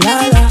na, oh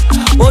la la.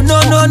 Oh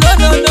no no no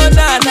no no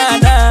na na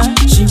na.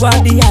 She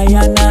want the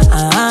ayana,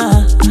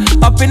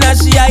 up in a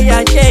G, yeah.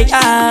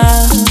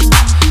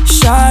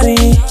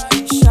 Shawty,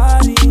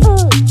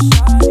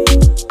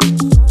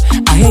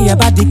 I hear your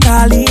body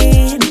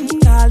calling.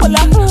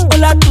 Hola,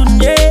 hola,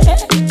 tunde.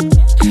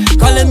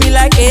 Calling me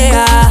like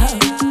yeah.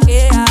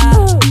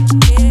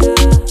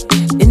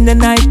 In the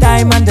night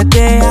time and the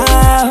day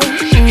out.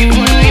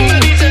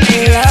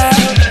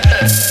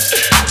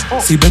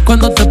 Si ves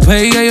cuando te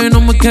pega, yo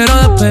no me quiero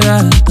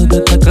despegar. Todo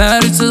está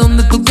claro y sé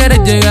dónde tú quieres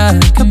llegar.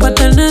 Que pa'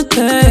 tenerte,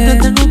 te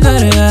tengo que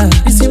agregar.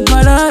 Y sin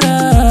parar,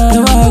 te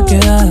vas a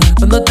quedar.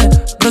 Cuando te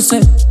roce,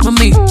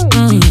 mami,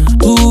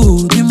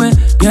 tú dime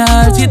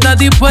ya. Si estás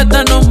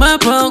dispuesta, no me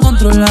puedo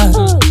controlar.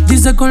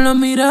 Dice con la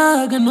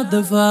mirada que no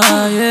te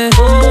falle.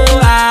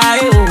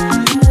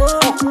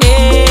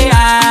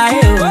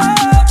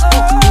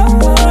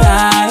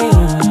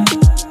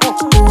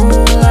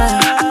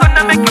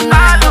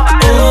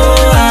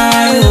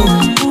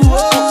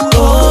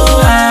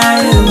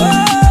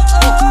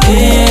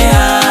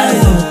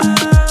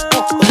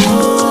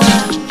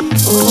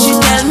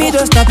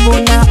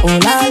 Oh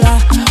la la,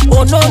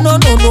 oh no no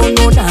no no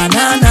no na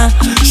na na.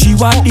 She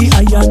want the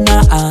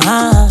Ayana,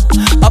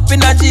 up in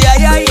the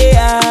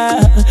yeah.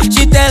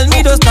 She tell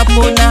me to stop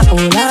on na, oh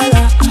la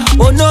la,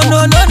 oh no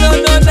no no no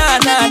no na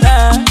na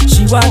na.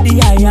 She want the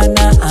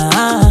Ayana,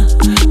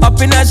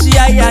 up in the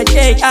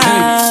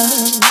yeah.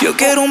 Yo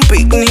quiero un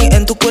picnic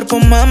en tu cuerpo,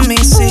 mami,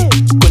 sí.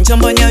 Con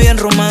champaña bien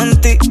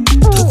romántico.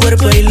 Tu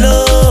cuerpo, I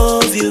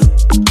love you.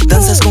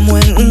 Danzas como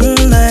en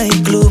un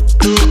nightclub.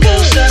 Tu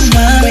causa,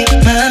 mami,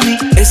 mami.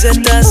 Ese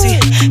taxi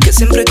que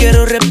siempre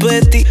quiero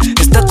repetir.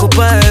 Esta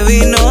copa de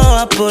vino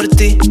va por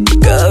ti.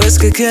 Cada vez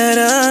que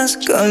quieras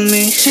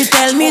conmigo. She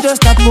tell me to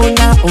stop on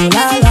na, oh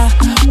la la.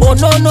 Oh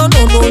no no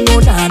no no no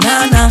na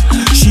na na.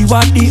 She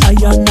want the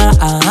Ayana,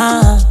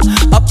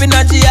 up in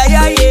the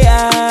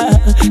yeah.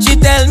 She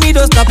tell me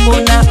to stop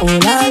on na, oh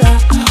la la.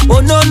 Oh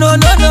no no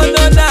no no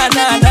no na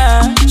na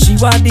na. She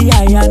want the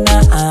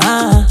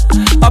Ayana,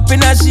 up in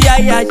the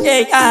yeah.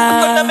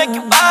 I'm gonna make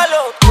you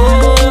follow.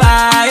 Oh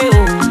I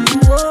oh.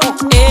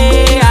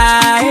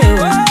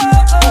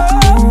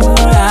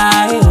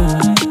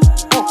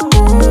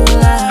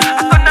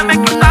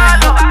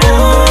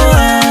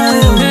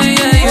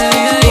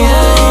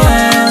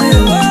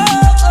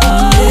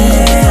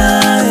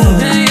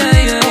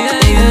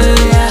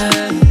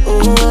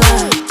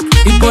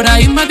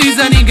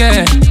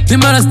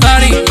 Dímelo,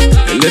 Starry,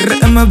 el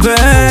RM,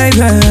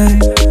 baby.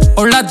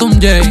 Hola, Tom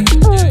J.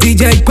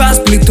 DJ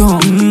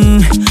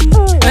Paspliton.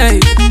 Hey,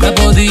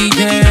 Bebo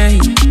DJ.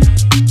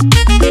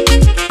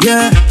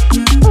 Yeah.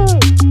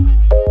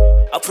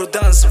 Afro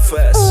Dance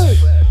Fest.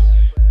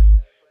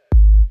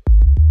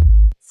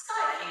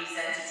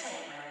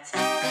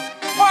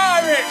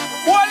 Warrior,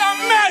 what a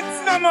mess,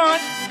 no man.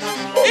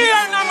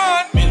 Here, no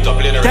man.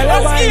 Tell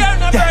her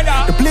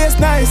yeah, the place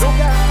nice.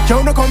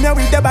 You no come here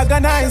with the bag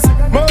of nice.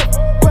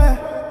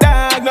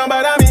 Dog, no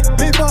bother me.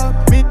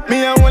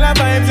 Me and all the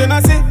vibes you no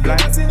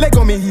see. Let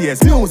go me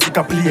ears, music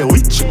I play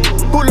with.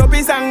 Pull up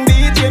his song,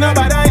 DJ no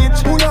bother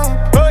itch. Pull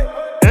up,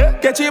 hey,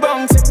 get your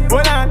bounce.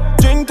 Hold on,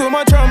 drink too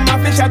much rum, my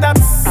fish shut up.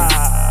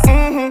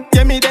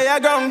 Yeah, me they are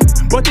gone,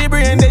 but the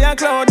brain they are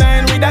cloud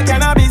nine with the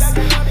cannabis.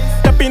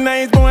 Tapping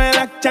nice boy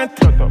like chat.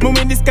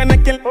 Moving this can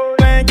kill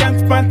like cat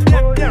spot.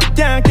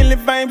 Can't kill the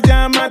vibes,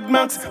 jam Mad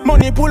Max.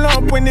 Money pull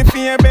up when the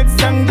fear bed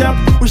stand up.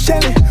 We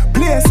shell it,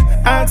 place,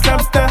 ask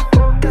lobster.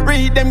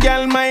 Read them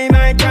gal mine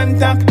eye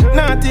contact.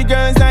 Naughty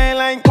girls I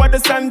like what the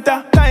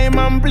Santa. Time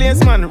and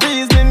place man,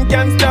 reasoning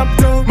can't stop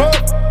to move.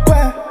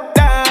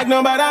 Dog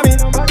no bother me.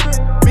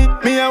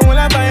 Me and all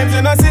the vibes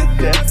you no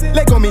see.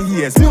 Let go me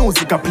ears,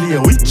 music I play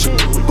with.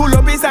 Pull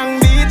up his song,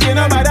 DJ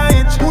no bother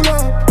itch. Pull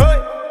up,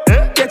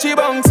 hey, get your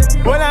bounce.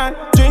 Hold on,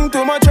 drink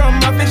too much rum,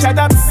 my fish shut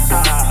up.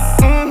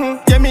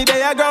 Yeah me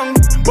they are gone,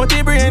 but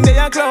the brain they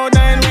are cloud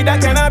nine with the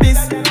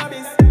cannabis.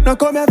 Now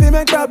come here fi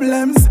make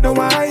problems. No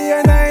I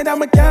and I that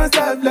me can't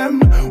solve them.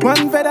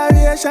 One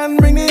federation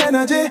bring the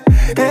energy.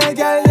 Hey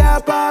girl, ya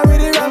par with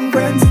the wrong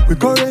friends. We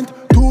current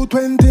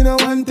 220 no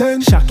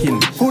 110.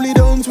 Shocking. Fully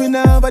downs we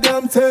never have a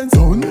damn sense.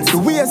 The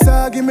waist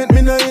argument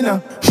me no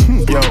inner.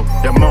 Yo,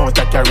 your mouth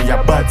a carry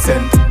a bad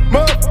scent.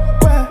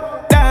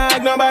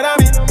 Dog no bother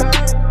me.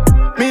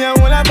 Me and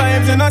all the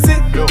vibes you no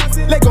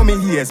see. Let go me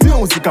ears,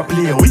 music I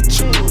play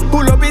with.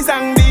 Pull up his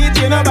song,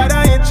 DJ no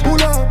bother itch.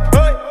 Pull up,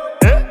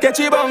 hey, get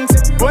your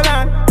bounce. Hold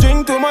on,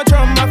 drink too much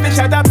rum, my fish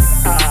shut up.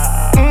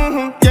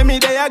 Yeah me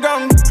they are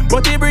gone,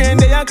 but the brain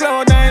they are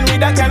cloud nine with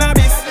the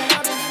cannabis.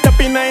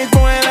 Tapping nice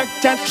boy like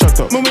chat. Shut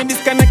up. Moving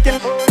this can kill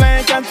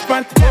like cat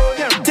spot.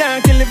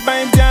 Can't kill the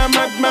vibe, jam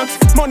Mad Max.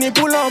 Money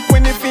pull up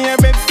when the fear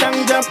bed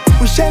stand up.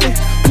 We shell it,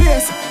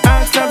 place,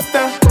 ask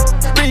lobster.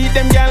 Read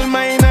them gal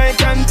mine eye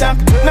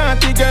contact.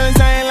 Naughty girls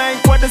I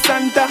like what the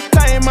Santa.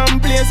 Time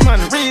and place man,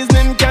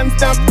 reasoning can't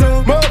stop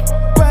to move.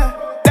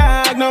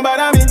 Dog no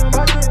bother me.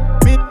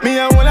 Me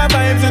and all the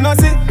vibes you no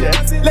see.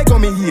 Let go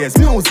me ears,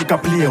 music I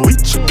play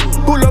with.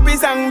 Pull up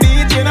his song,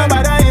 DJ no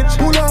bother itch.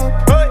 Pull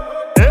up,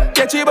 hey,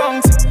 get your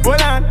bounce.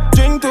 Hold on,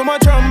 drink too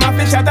much rum, my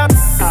fish shut up.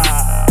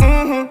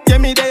 Yeah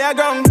me they are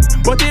gone,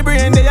 but the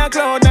brain they are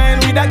cloud nine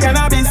with the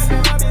cannabis.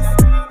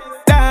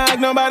 Dog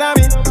no bother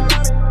me.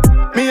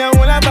 Me and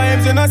all the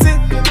vibes you no see.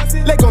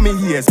 Let go me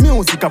ears,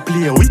 music I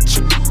play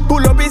with.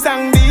 Pull up his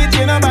song,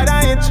 DJ no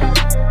bother itch.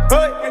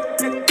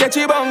 Hey, get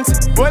your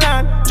bounce. Hold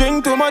on,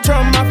 drink too much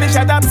rum, my fish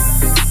shut up.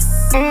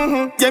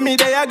 Yeah me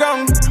they are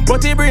gone,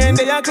 but the brain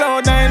they are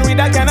cloud nine with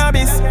the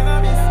cannabis.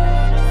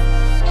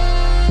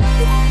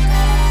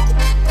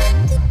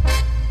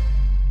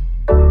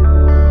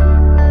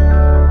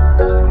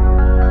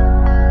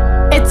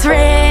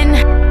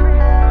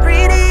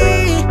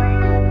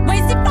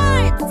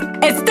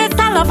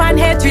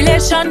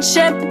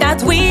 friendship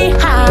that we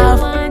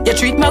have. You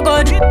treat me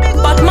good,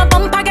 but my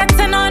bumper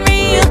getting on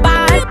me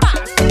bad.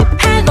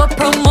 Hello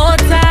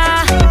promoter,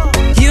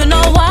 you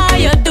know what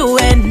you're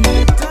doing.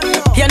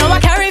 You know I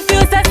carry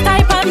fuse this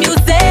type of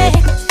music.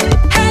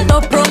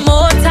 Hello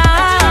promoter,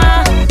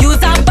 use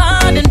a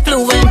bad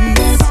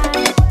influence.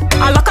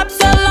 I lock up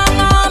so long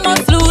I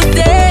almost lose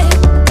it.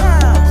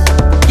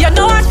 You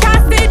know I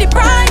can't see the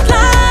bright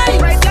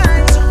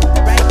lights,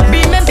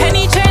 beaming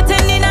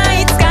penetrating the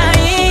night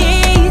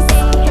skies.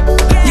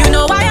 You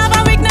know I have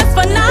a weakness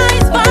for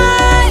nice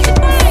vibes,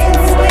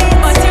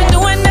 but you're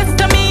doing this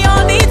to me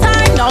all the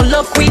time. Now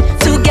look, we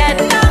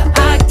together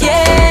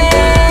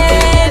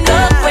again.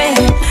 Look, we,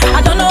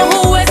 I don't know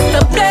who is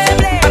to blame,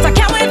 but I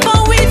can't wait for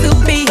we to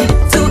be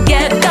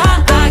together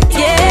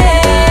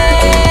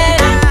again.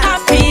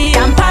 Happy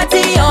and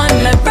party on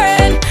my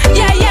brain.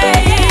 Yeah,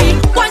 yeah.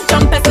 One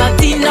jump is not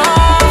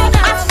enough.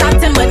 I'm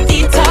starting with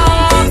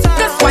detox.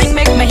 This wine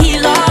make me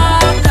heal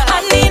up. I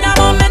need a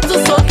moment to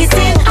soak it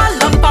in. I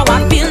love how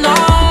I feel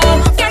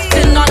now.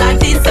 Getting all I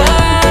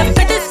deserve.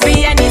 Could this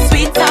be any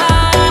sweeter?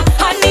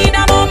 I need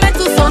a moment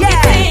to soak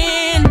it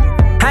in.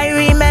 I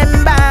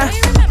remember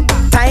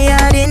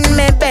tired in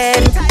my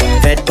bed,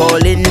 vet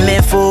calling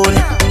my phone,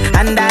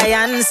 and I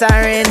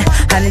answering.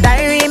 And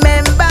I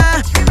remember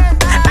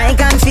I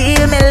can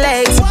feel my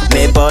legs,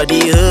 my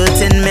body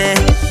hurting me,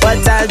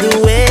 but I'll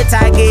do it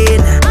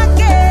again.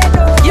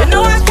 You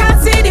know I can't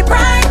see the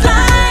bright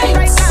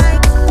lights,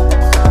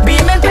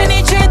 beaming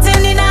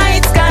penetrating the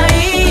night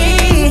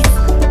sky.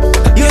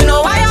 You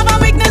know I have a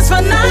weakness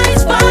for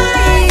nice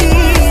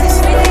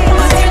vibes,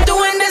 but you're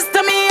doing this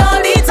to me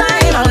all the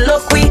time. And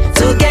look, we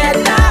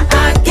together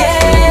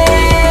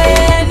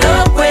again.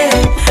 Look, we,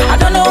 I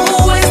don't know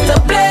who is to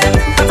blame,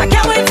 but I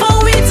can't wait for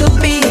we to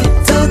be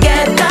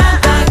together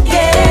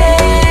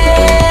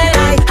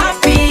again.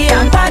 Happy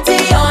and party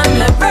on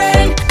my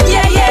brain.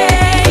 Yeah,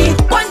 yeah.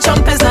 One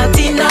jump is not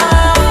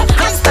enough.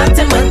 I'm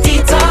starting with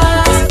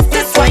detox.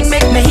 This wine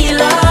make me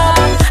heal up.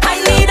 I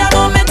need a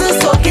moment to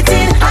soak it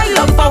in. I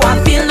love how I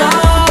feel now.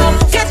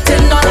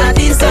 Getting all I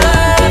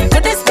deserve.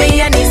 Could this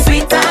be any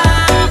sweeter?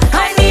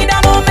 I need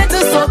a moment to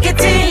soak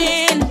it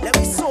in.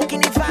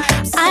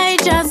 I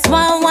just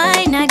want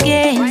wine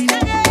again.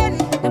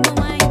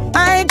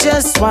 I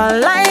just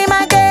want lime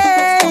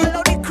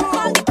again.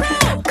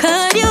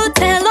 Could you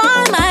tell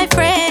all my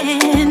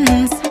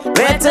friends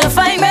where to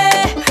find me?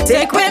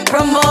 Take when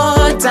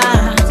promoter.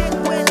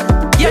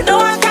 You know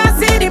I can't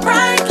see the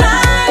bright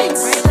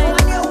lights,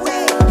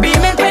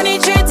 beaming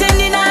penetrating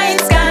the night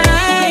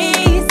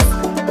skies.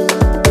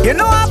 You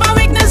know I have a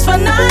weakness for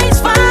nice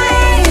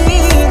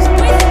vibes,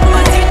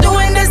 but you're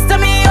doing this to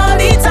me all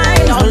the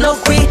time. Now look,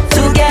 we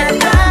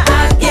together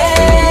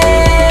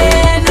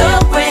again.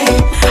 Look, we,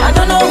 I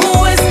don't know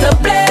who is to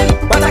blame,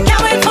 but I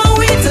can't wait for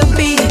we to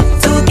be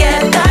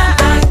together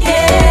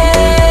again.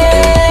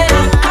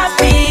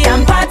 Happy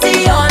and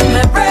party on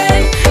my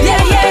brain.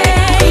 Yeah,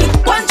 yeah.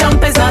 One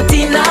jump is not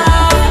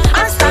enough.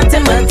 I'm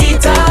starting my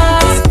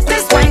detox.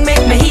 This wine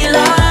make me heal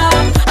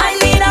up. I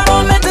need a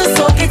moment to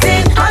soak it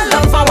in. I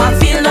love how I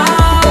feel now.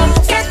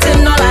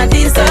 Getting all I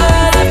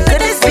deserve.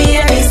 Could this be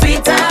any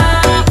sweeter?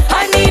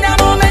 I need a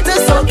moment to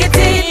soak it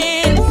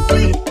in.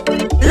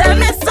 Let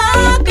me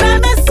soak, let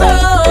me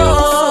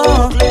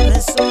soak.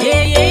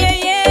 Yeah, yeah,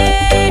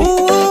 yeah.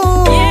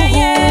 Yeah,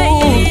 yeah,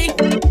 yeah.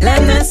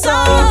 Let me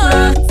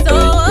soak,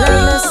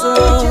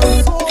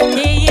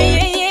 Yeah,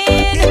 yeah,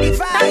 yeah.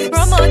 That's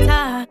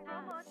promoter.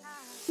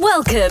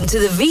 Welcome to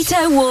the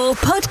Vitowar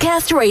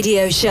Podcast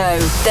Radio Show.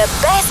 The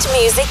best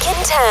music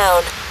in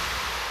town.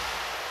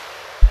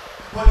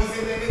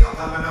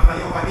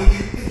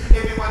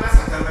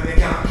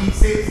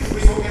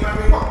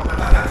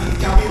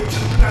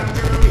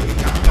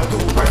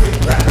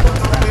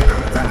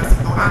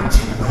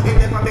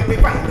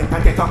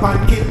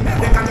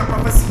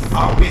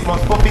 Always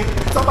must pop it.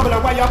 Some people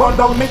are why you burn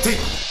down me tick.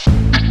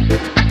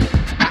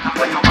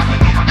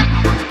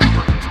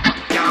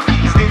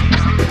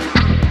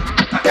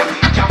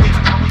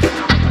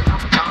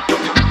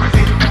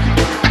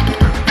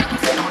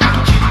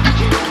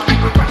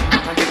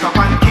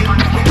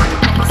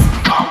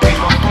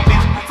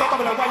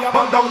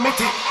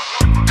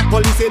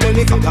 Police say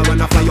they come down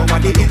and fly over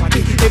the hill.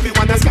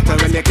 Everyone a scatter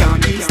and they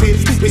can't keep still.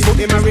 We smoke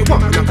the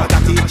marijuana, cause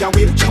that is your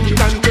will.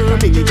 England,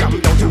 Germany, jam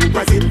down to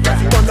Brazil.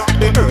 Burn up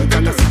the earth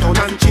and sit down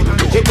and chill.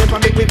 It never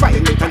make me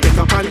violent and take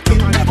up and kill.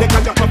 They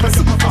can't just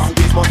prophecy,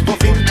 always must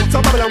puffin.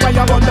 So Babylon, why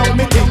you burn down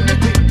me thing?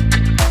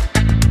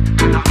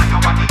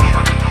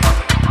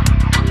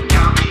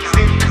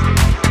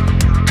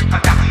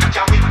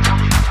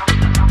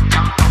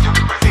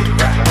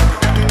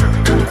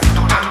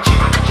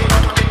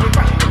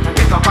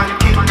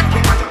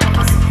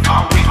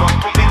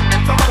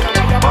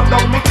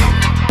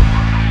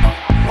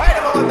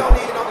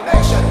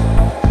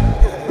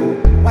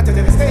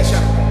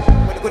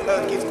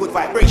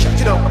 Vibration,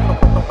 you know.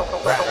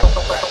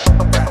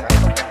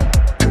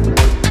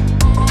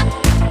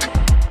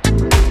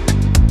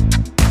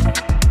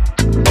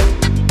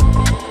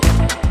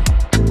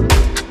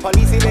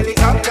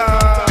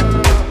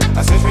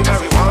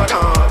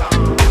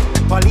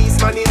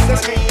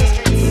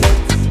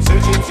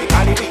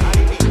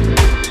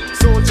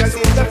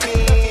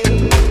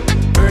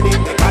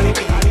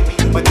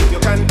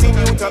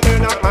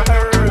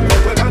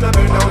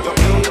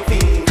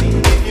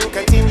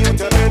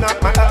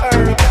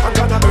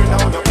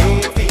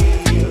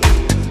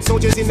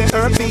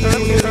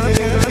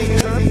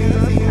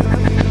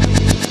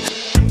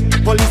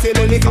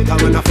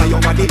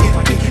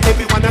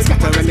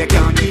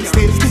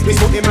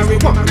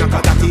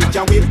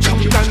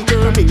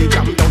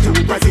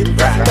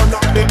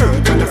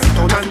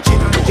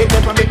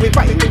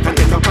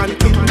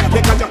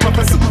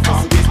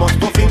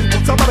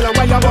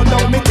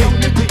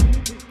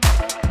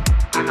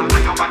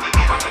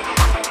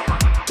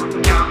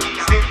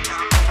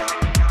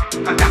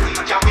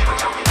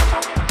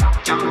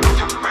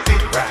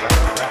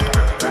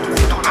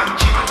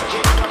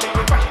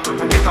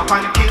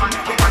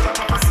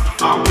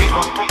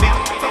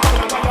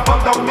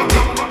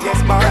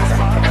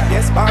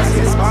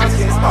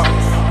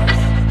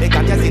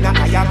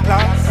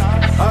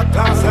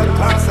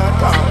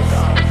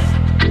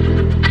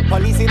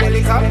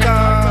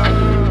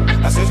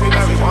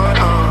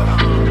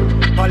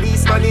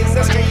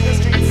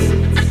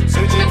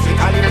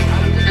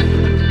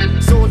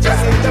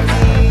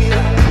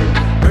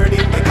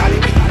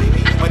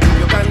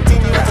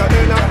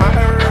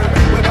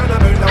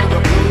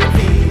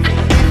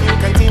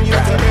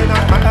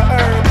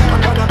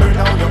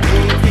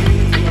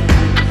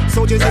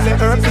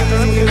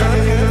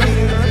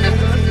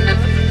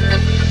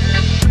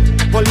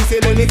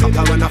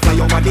 helicopter when I fly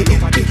over the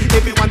hill.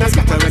 Everyone has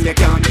scatter and they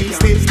can't keep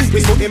still. We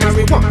smoke the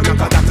marijuana,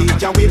 cause that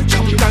is your will.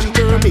 Can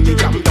Germany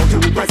jam down to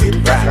Brazil.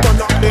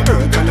 Turn up the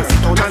earth and I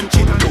sit down and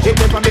chill. It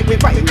never make me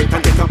violent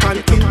and get up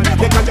and kill.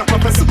 They can't just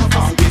prophecy,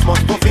 always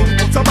must fulfill.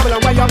 So Babylon,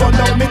 why you run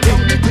down me thing?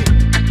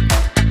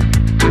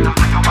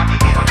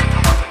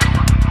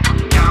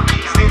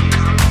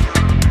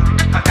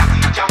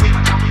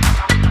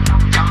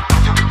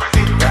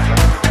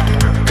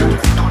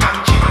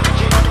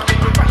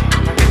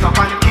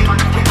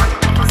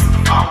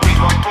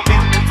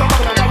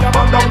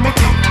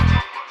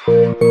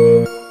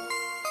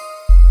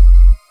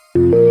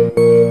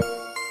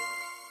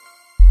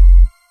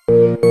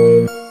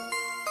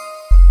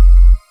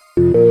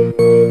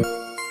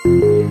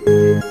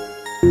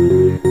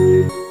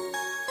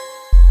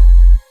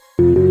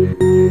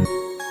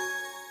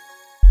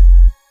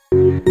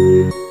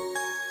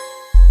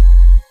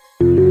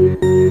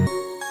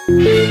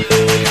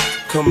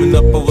 Coming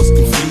up, I was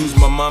confused.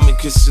 My mommy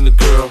kissing a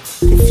girl.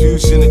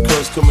 Confusion and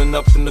curse coming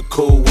up in the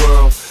cold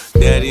world.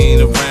 Daddy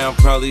ain't around,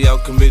 probably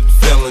out committing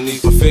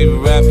felonies. My favorite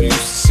rapper used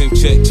to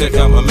sing, check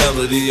out my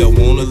melody. I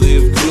wanna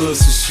live good,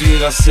 so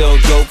shit, I sell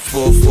dope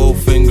for a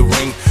 4-finger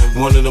ring.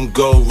 One of them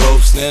gold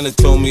ropes. Nana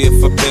told me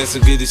if I pass, I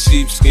get a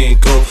sheepskin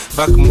coat. If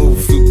I can move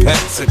a few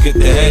packs, I get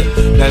the head.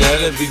 Now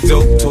that'd be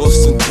dope.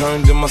 Tossed and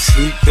turned in my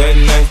sleep that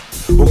night.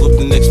 Woke up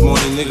the next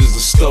morning, niggas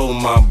have stole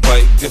my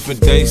bike. Different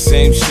day,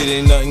 same shit,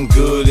 ain't nothing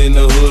good in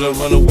the hood. I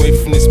run away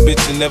from this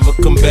bitch and never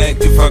come back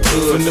if I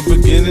could. From the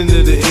beginning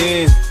to the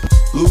end,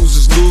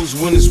 losers lose,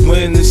 winners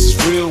win. This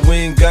is real, we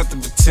ain't got to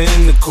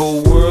pretend. The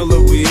cold world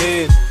that we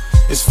in,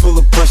 it's full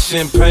of pressure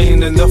and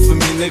pain. Enough of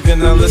me, nigga,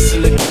 now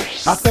listen to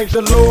I thank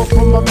the Lord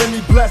for my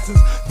many blessings.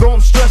 Though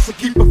I'm stressing,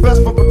 keep a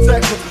vest for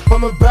protection.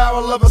 From a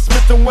barrel of a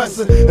Smith &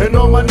 Wesson. And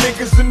all my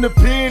niggas in the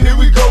pen, here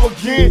we go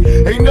again.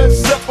 Ain't nothing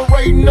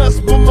separating us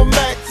but my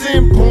Mac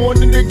 10.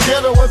 Born in the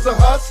ghetto as a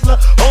hustler.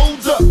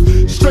 Hold up,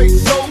 straight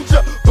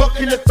soldier.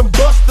 Bucking at them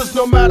busters.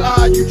 No matter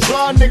how you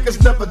try,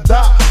 niggas never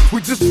die.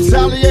 We just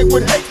retaliate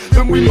with hate,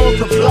 then we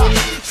multiply.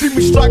 See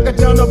me striking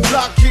down the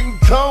block, getting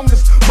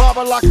congas.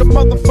 Mobbing like a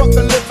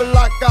motherfucker, living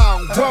like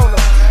I don't wanna.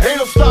 Ain't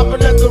no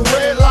stopping at the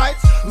red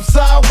lights. I'm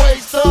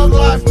sideways, thug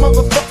life,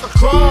 motherfucker,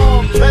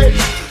 crime, baby.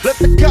 Let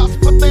the cops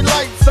put their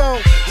lights on.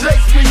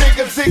 Chase me,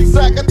 nigga,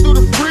 zigzagging through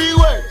the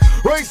freeway.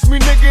 Race me,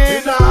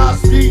 nigga, in a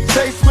high-speed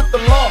chase with the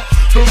law.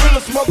 The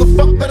realest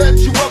motherfucker that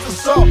you ever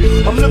saw.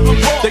 I'm living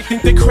raw. They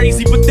think they're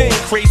crazy, but they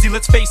ain't crazy.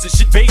 Let's face it,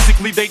 shit,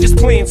 basically, they just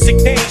playing sick.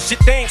 They ain't shit,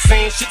 they ain't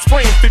saying shit,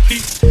 spraying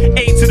 50s.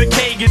 A to the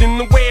K, get in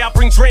the way, I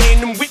bring drain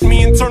them with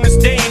me and turn this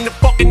day into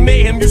fucking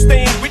mayhem. You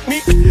staying with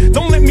me?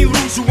 Don't let me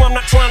lose you, I'm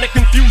not trying to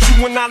confuse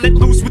you. When I let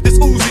loose with this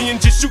Uzi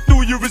and just shoot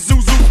through your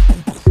Isuzu.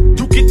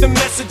 You get the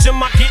message,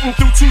 am I getting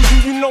through to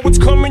you? You know what's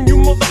coming, you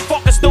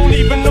motherfuckers don't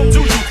even know, do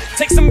you?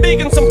 Take some big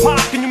and some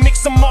pop, and you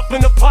mix them up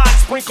in a pot.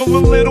 Sprinkle a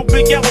little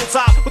big yellow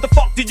top. What the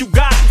fuck do you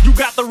got? You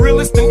got the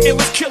realest and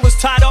illest killers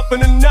tied up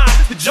in a knot.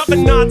 The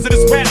juggernauts of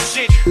this rap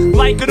shit,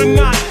 like it or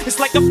not. It's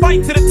like a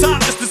fight to the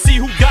top just to see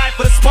who died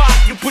for the spot.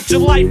 You put your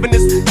life in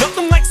this,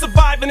 nothing like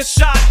surviving a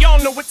shot.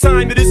 Y'all know what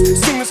time it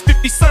is, soon as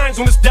 50 signs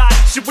on this dot.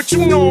 Shit, what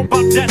you know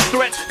about death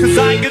threats, cause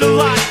I get a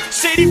lot.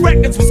 Shady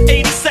Records was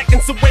 80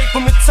 seconds away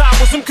from the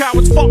tower. Some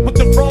cowards fuck with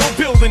the wrong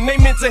building, they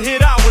meant to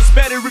hit ours.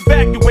 Better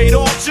evacuate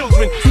all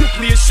children,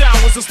 nuclear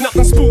showers, there's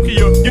nothing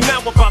spookier. You're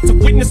now about to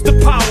witness the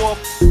power.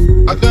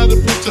 I got a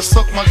bitch that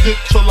suck my dick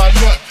till I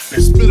nut.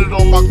 And spit it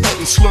on my gut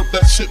and slurp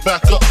that shit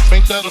back up.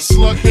 Ain't that a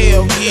slut?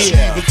 Hell yeah. She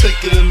even take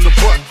it in the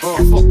butt.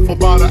 Fuck for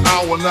about an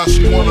hour, now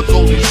she wanna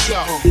go and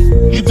shower.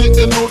 You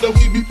didn't know that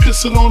we be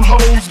pissing on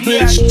hoes,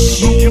 bitch.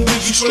 Looking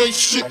busy straight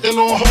shitting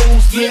on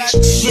hoes, bitch.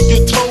 Look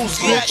your toes,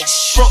 bitch.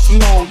 Fuck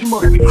no, you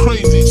must be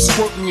crazy.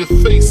 Squirting your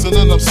face and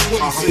then I'm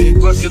swayzy.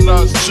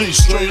 Recognize G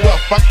straight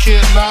up, I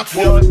can't knock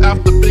you.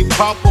 After Big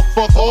Papa,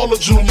 fuck all the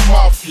Junior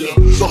Mafia.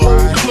 The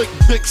whole clique,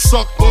 dick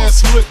suck,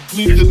 ass lick.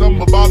 Leave your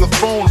number by the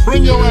phone,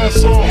 bring your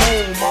ass on home.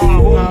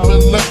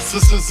 And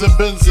Lexuses and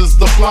Benzes,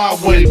 the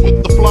flyway.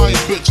 With the flying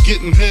bitch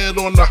getting head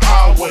on the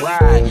highway.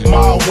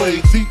 My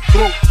way, deep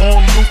throat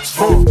on loops.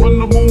 When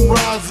the moon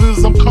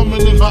rises, I'm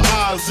coming in her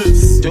eyes.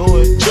 It's do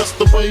it just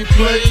the way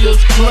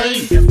players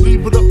play.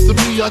 Leave it up to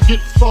me, I get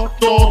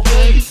fucked all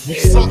day.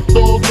 Sucked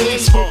all day,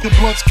 smoking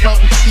blunts,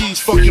 counting cheese.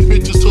 Fucking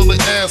bitches till the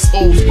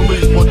assholes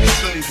believe what you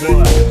say,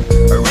 baby.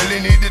 I really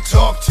need to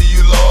talk to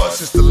you, Lord.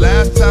 Since the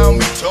last time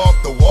we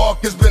talked, the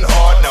walk has been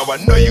hard. Now I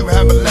know you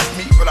haven't left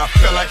me, but I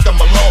feel like I'm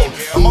alone.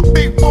 I'm a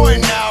big boy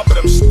now, but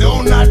I'm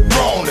still not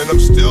grown. And I'm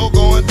still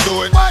going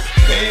through it.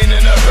 Pain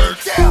and a hurt,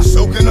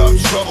 soaking up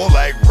trouble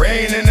like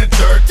rain in the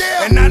dirt.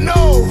 And I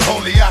know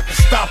only I can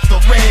stop the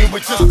rain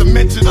with just a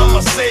mention of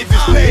my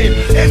Savior's name.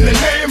 In the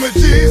name of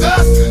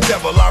Jesus,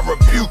 devil, I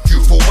rebuke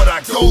you for what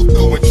I go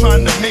through and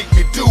trying to make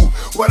me do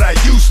what I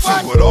used to.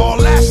 But all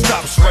that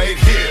stops right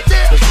here.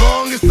 As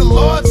long as the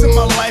Lord's in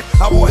my life,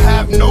 I will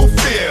have no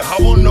fear. I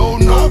will know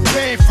no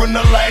pain from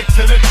the light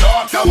to the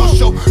dark. I will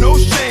show no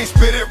shame,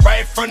 spit it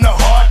right from the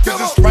heart.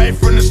 Cause it's right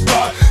from the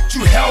start.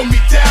 You held me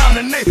down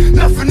and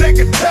nothing they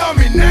can tell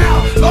me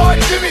now. Lord,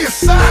 give me a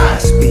sign.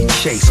 Speech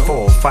chase.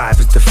 405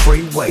 is the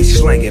freeway.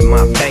 Slanging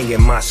my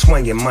banging, my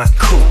swinging, my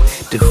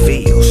coupe.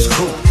 DeVille,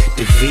 scoop,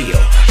 DeVille.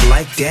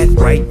 Like that,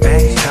 right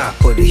back, top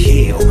of the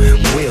hill.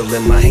 Wheel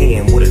in my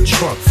hand with a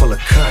trunk full of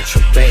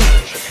contraband.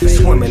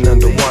 Swimming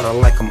underwater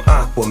like I'm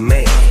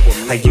Aquaman.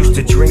 I used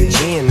to drink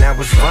gin, now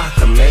it's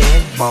vodka,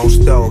 man. Boss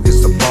dog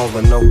is a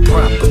baller, no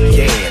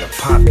propaganda.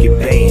 Pop your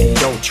band,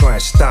 don't try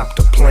and stop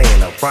the plan.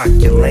 I rock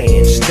your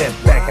land, step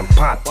back and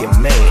pop your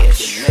man.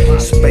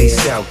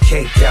 Space out,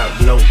 caked out,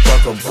 no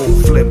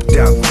bugaboo, flipped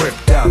out,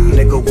 cripped out.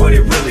 Nigga, what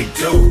it really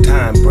do?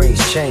 Time brings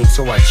change,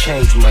 so I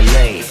changed my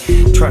name.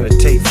 Trying to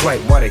take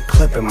flight while they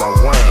clipping my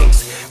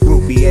wings.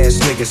 Groupie ass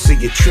niggas see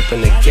you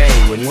tripping the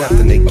game with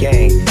nothing to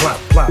gain. Plop,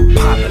 plop,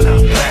 popping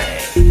out, bang.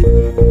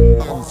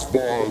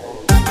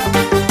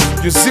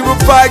 You see what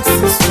bikes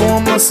this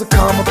form must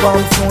come upon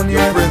the phone,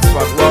 yeah. Prince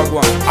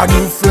Wagwan. A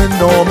new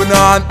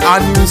phenomenon, a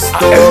new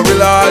story,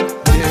 Lord.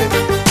 Yeah.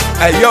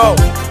 Hey yo,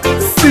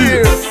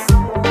 serious.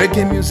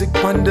 Reggae music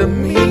on the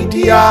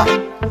media.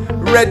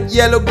 Red,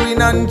 yellow,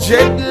 green and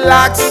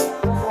dreadlocks.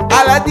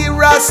 All of the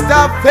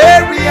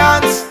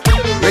Rastafarians.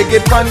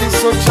 Reggae on the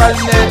social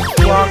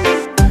network.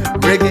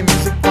 Reggae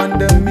music on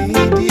the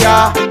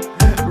media.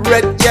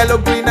 Red, yellow,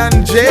 green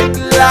and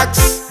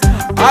dreadlocks.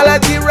 All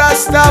of the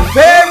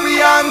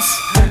Rastafarians.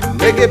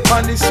 Reggae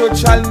on the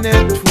social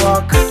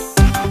network.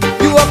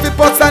 You have to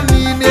post an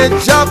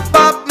image of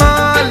Bob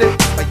Marley,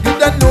 but you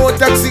don't know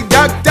Taxi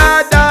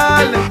Dr.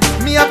 Darling.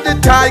 Me have the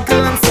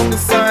title and some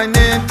sign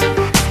it.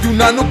 You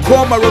know no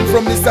come around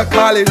from Mr.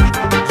 College.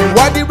 You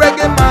are the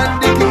reggae man,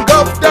 the king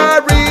of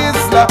the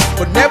Rizla,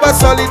 but never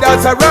solid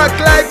as a rock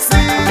like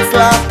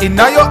Sizzla. In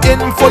your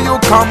info you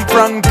come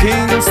from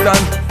Kingston.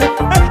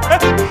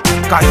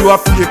 Cause you a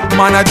fake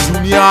man, a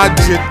junior,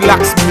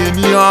 dreadlocks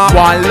mania.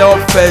 One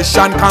love,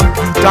 fashion,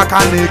 computer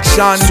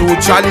connection,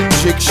 social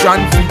injection,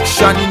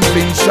 fiction,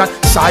 invention,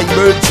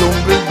 cyber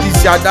jungle,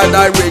 this other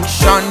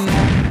direction.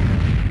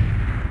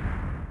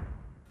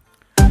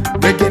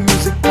 Reggae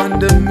music on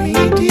the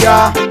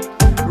media.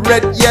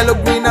 Red, yellow,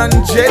 green and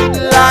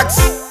dreadlocks.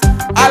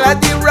 All of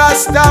the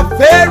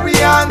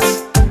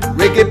Rastafarians.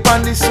 Reggae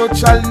on the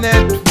social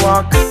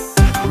network.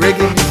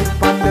 Reggae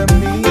music on the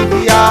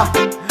media.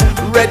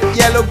 Red,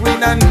 yellow,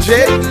 green and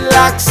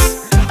dreadlocks.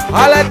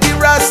 All of the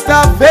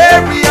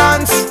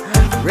Rastafarians.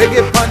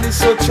 Reggae on the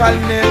social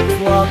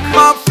network.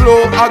 My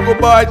flow, I go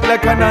bite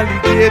like an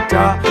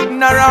alligator.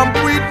 Now ramp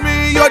with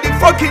me, you're the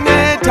fucking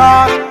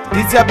hater.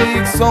 This a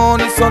big son,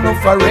 it's son of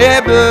a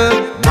rebel.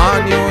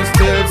 Man, you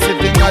still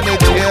sitting at the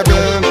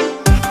table.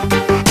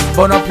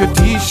 Burn up your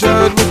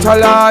t-shirt with a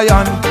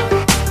lion.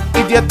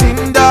 If you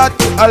think that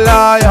you a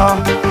liar,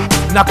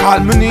 now call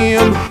my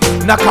name,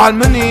 now call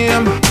my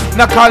name,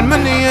 now call my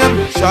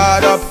name.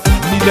 Shut up,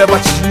 me never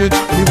change.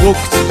 Me walk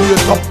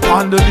straight up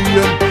on the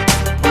lane.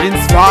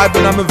 Prince vibe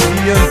and I'm a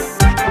vein.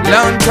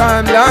 Long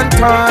time,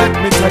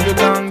 me tell you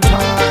long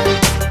time.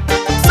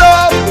 So,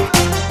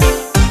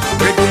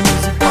 reggae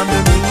music on the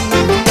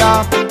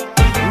media.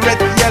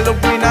 Red, yellow,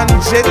 green and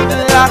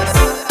dreadlocks.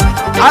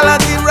 All of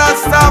the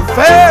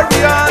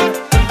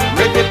Rastafarian.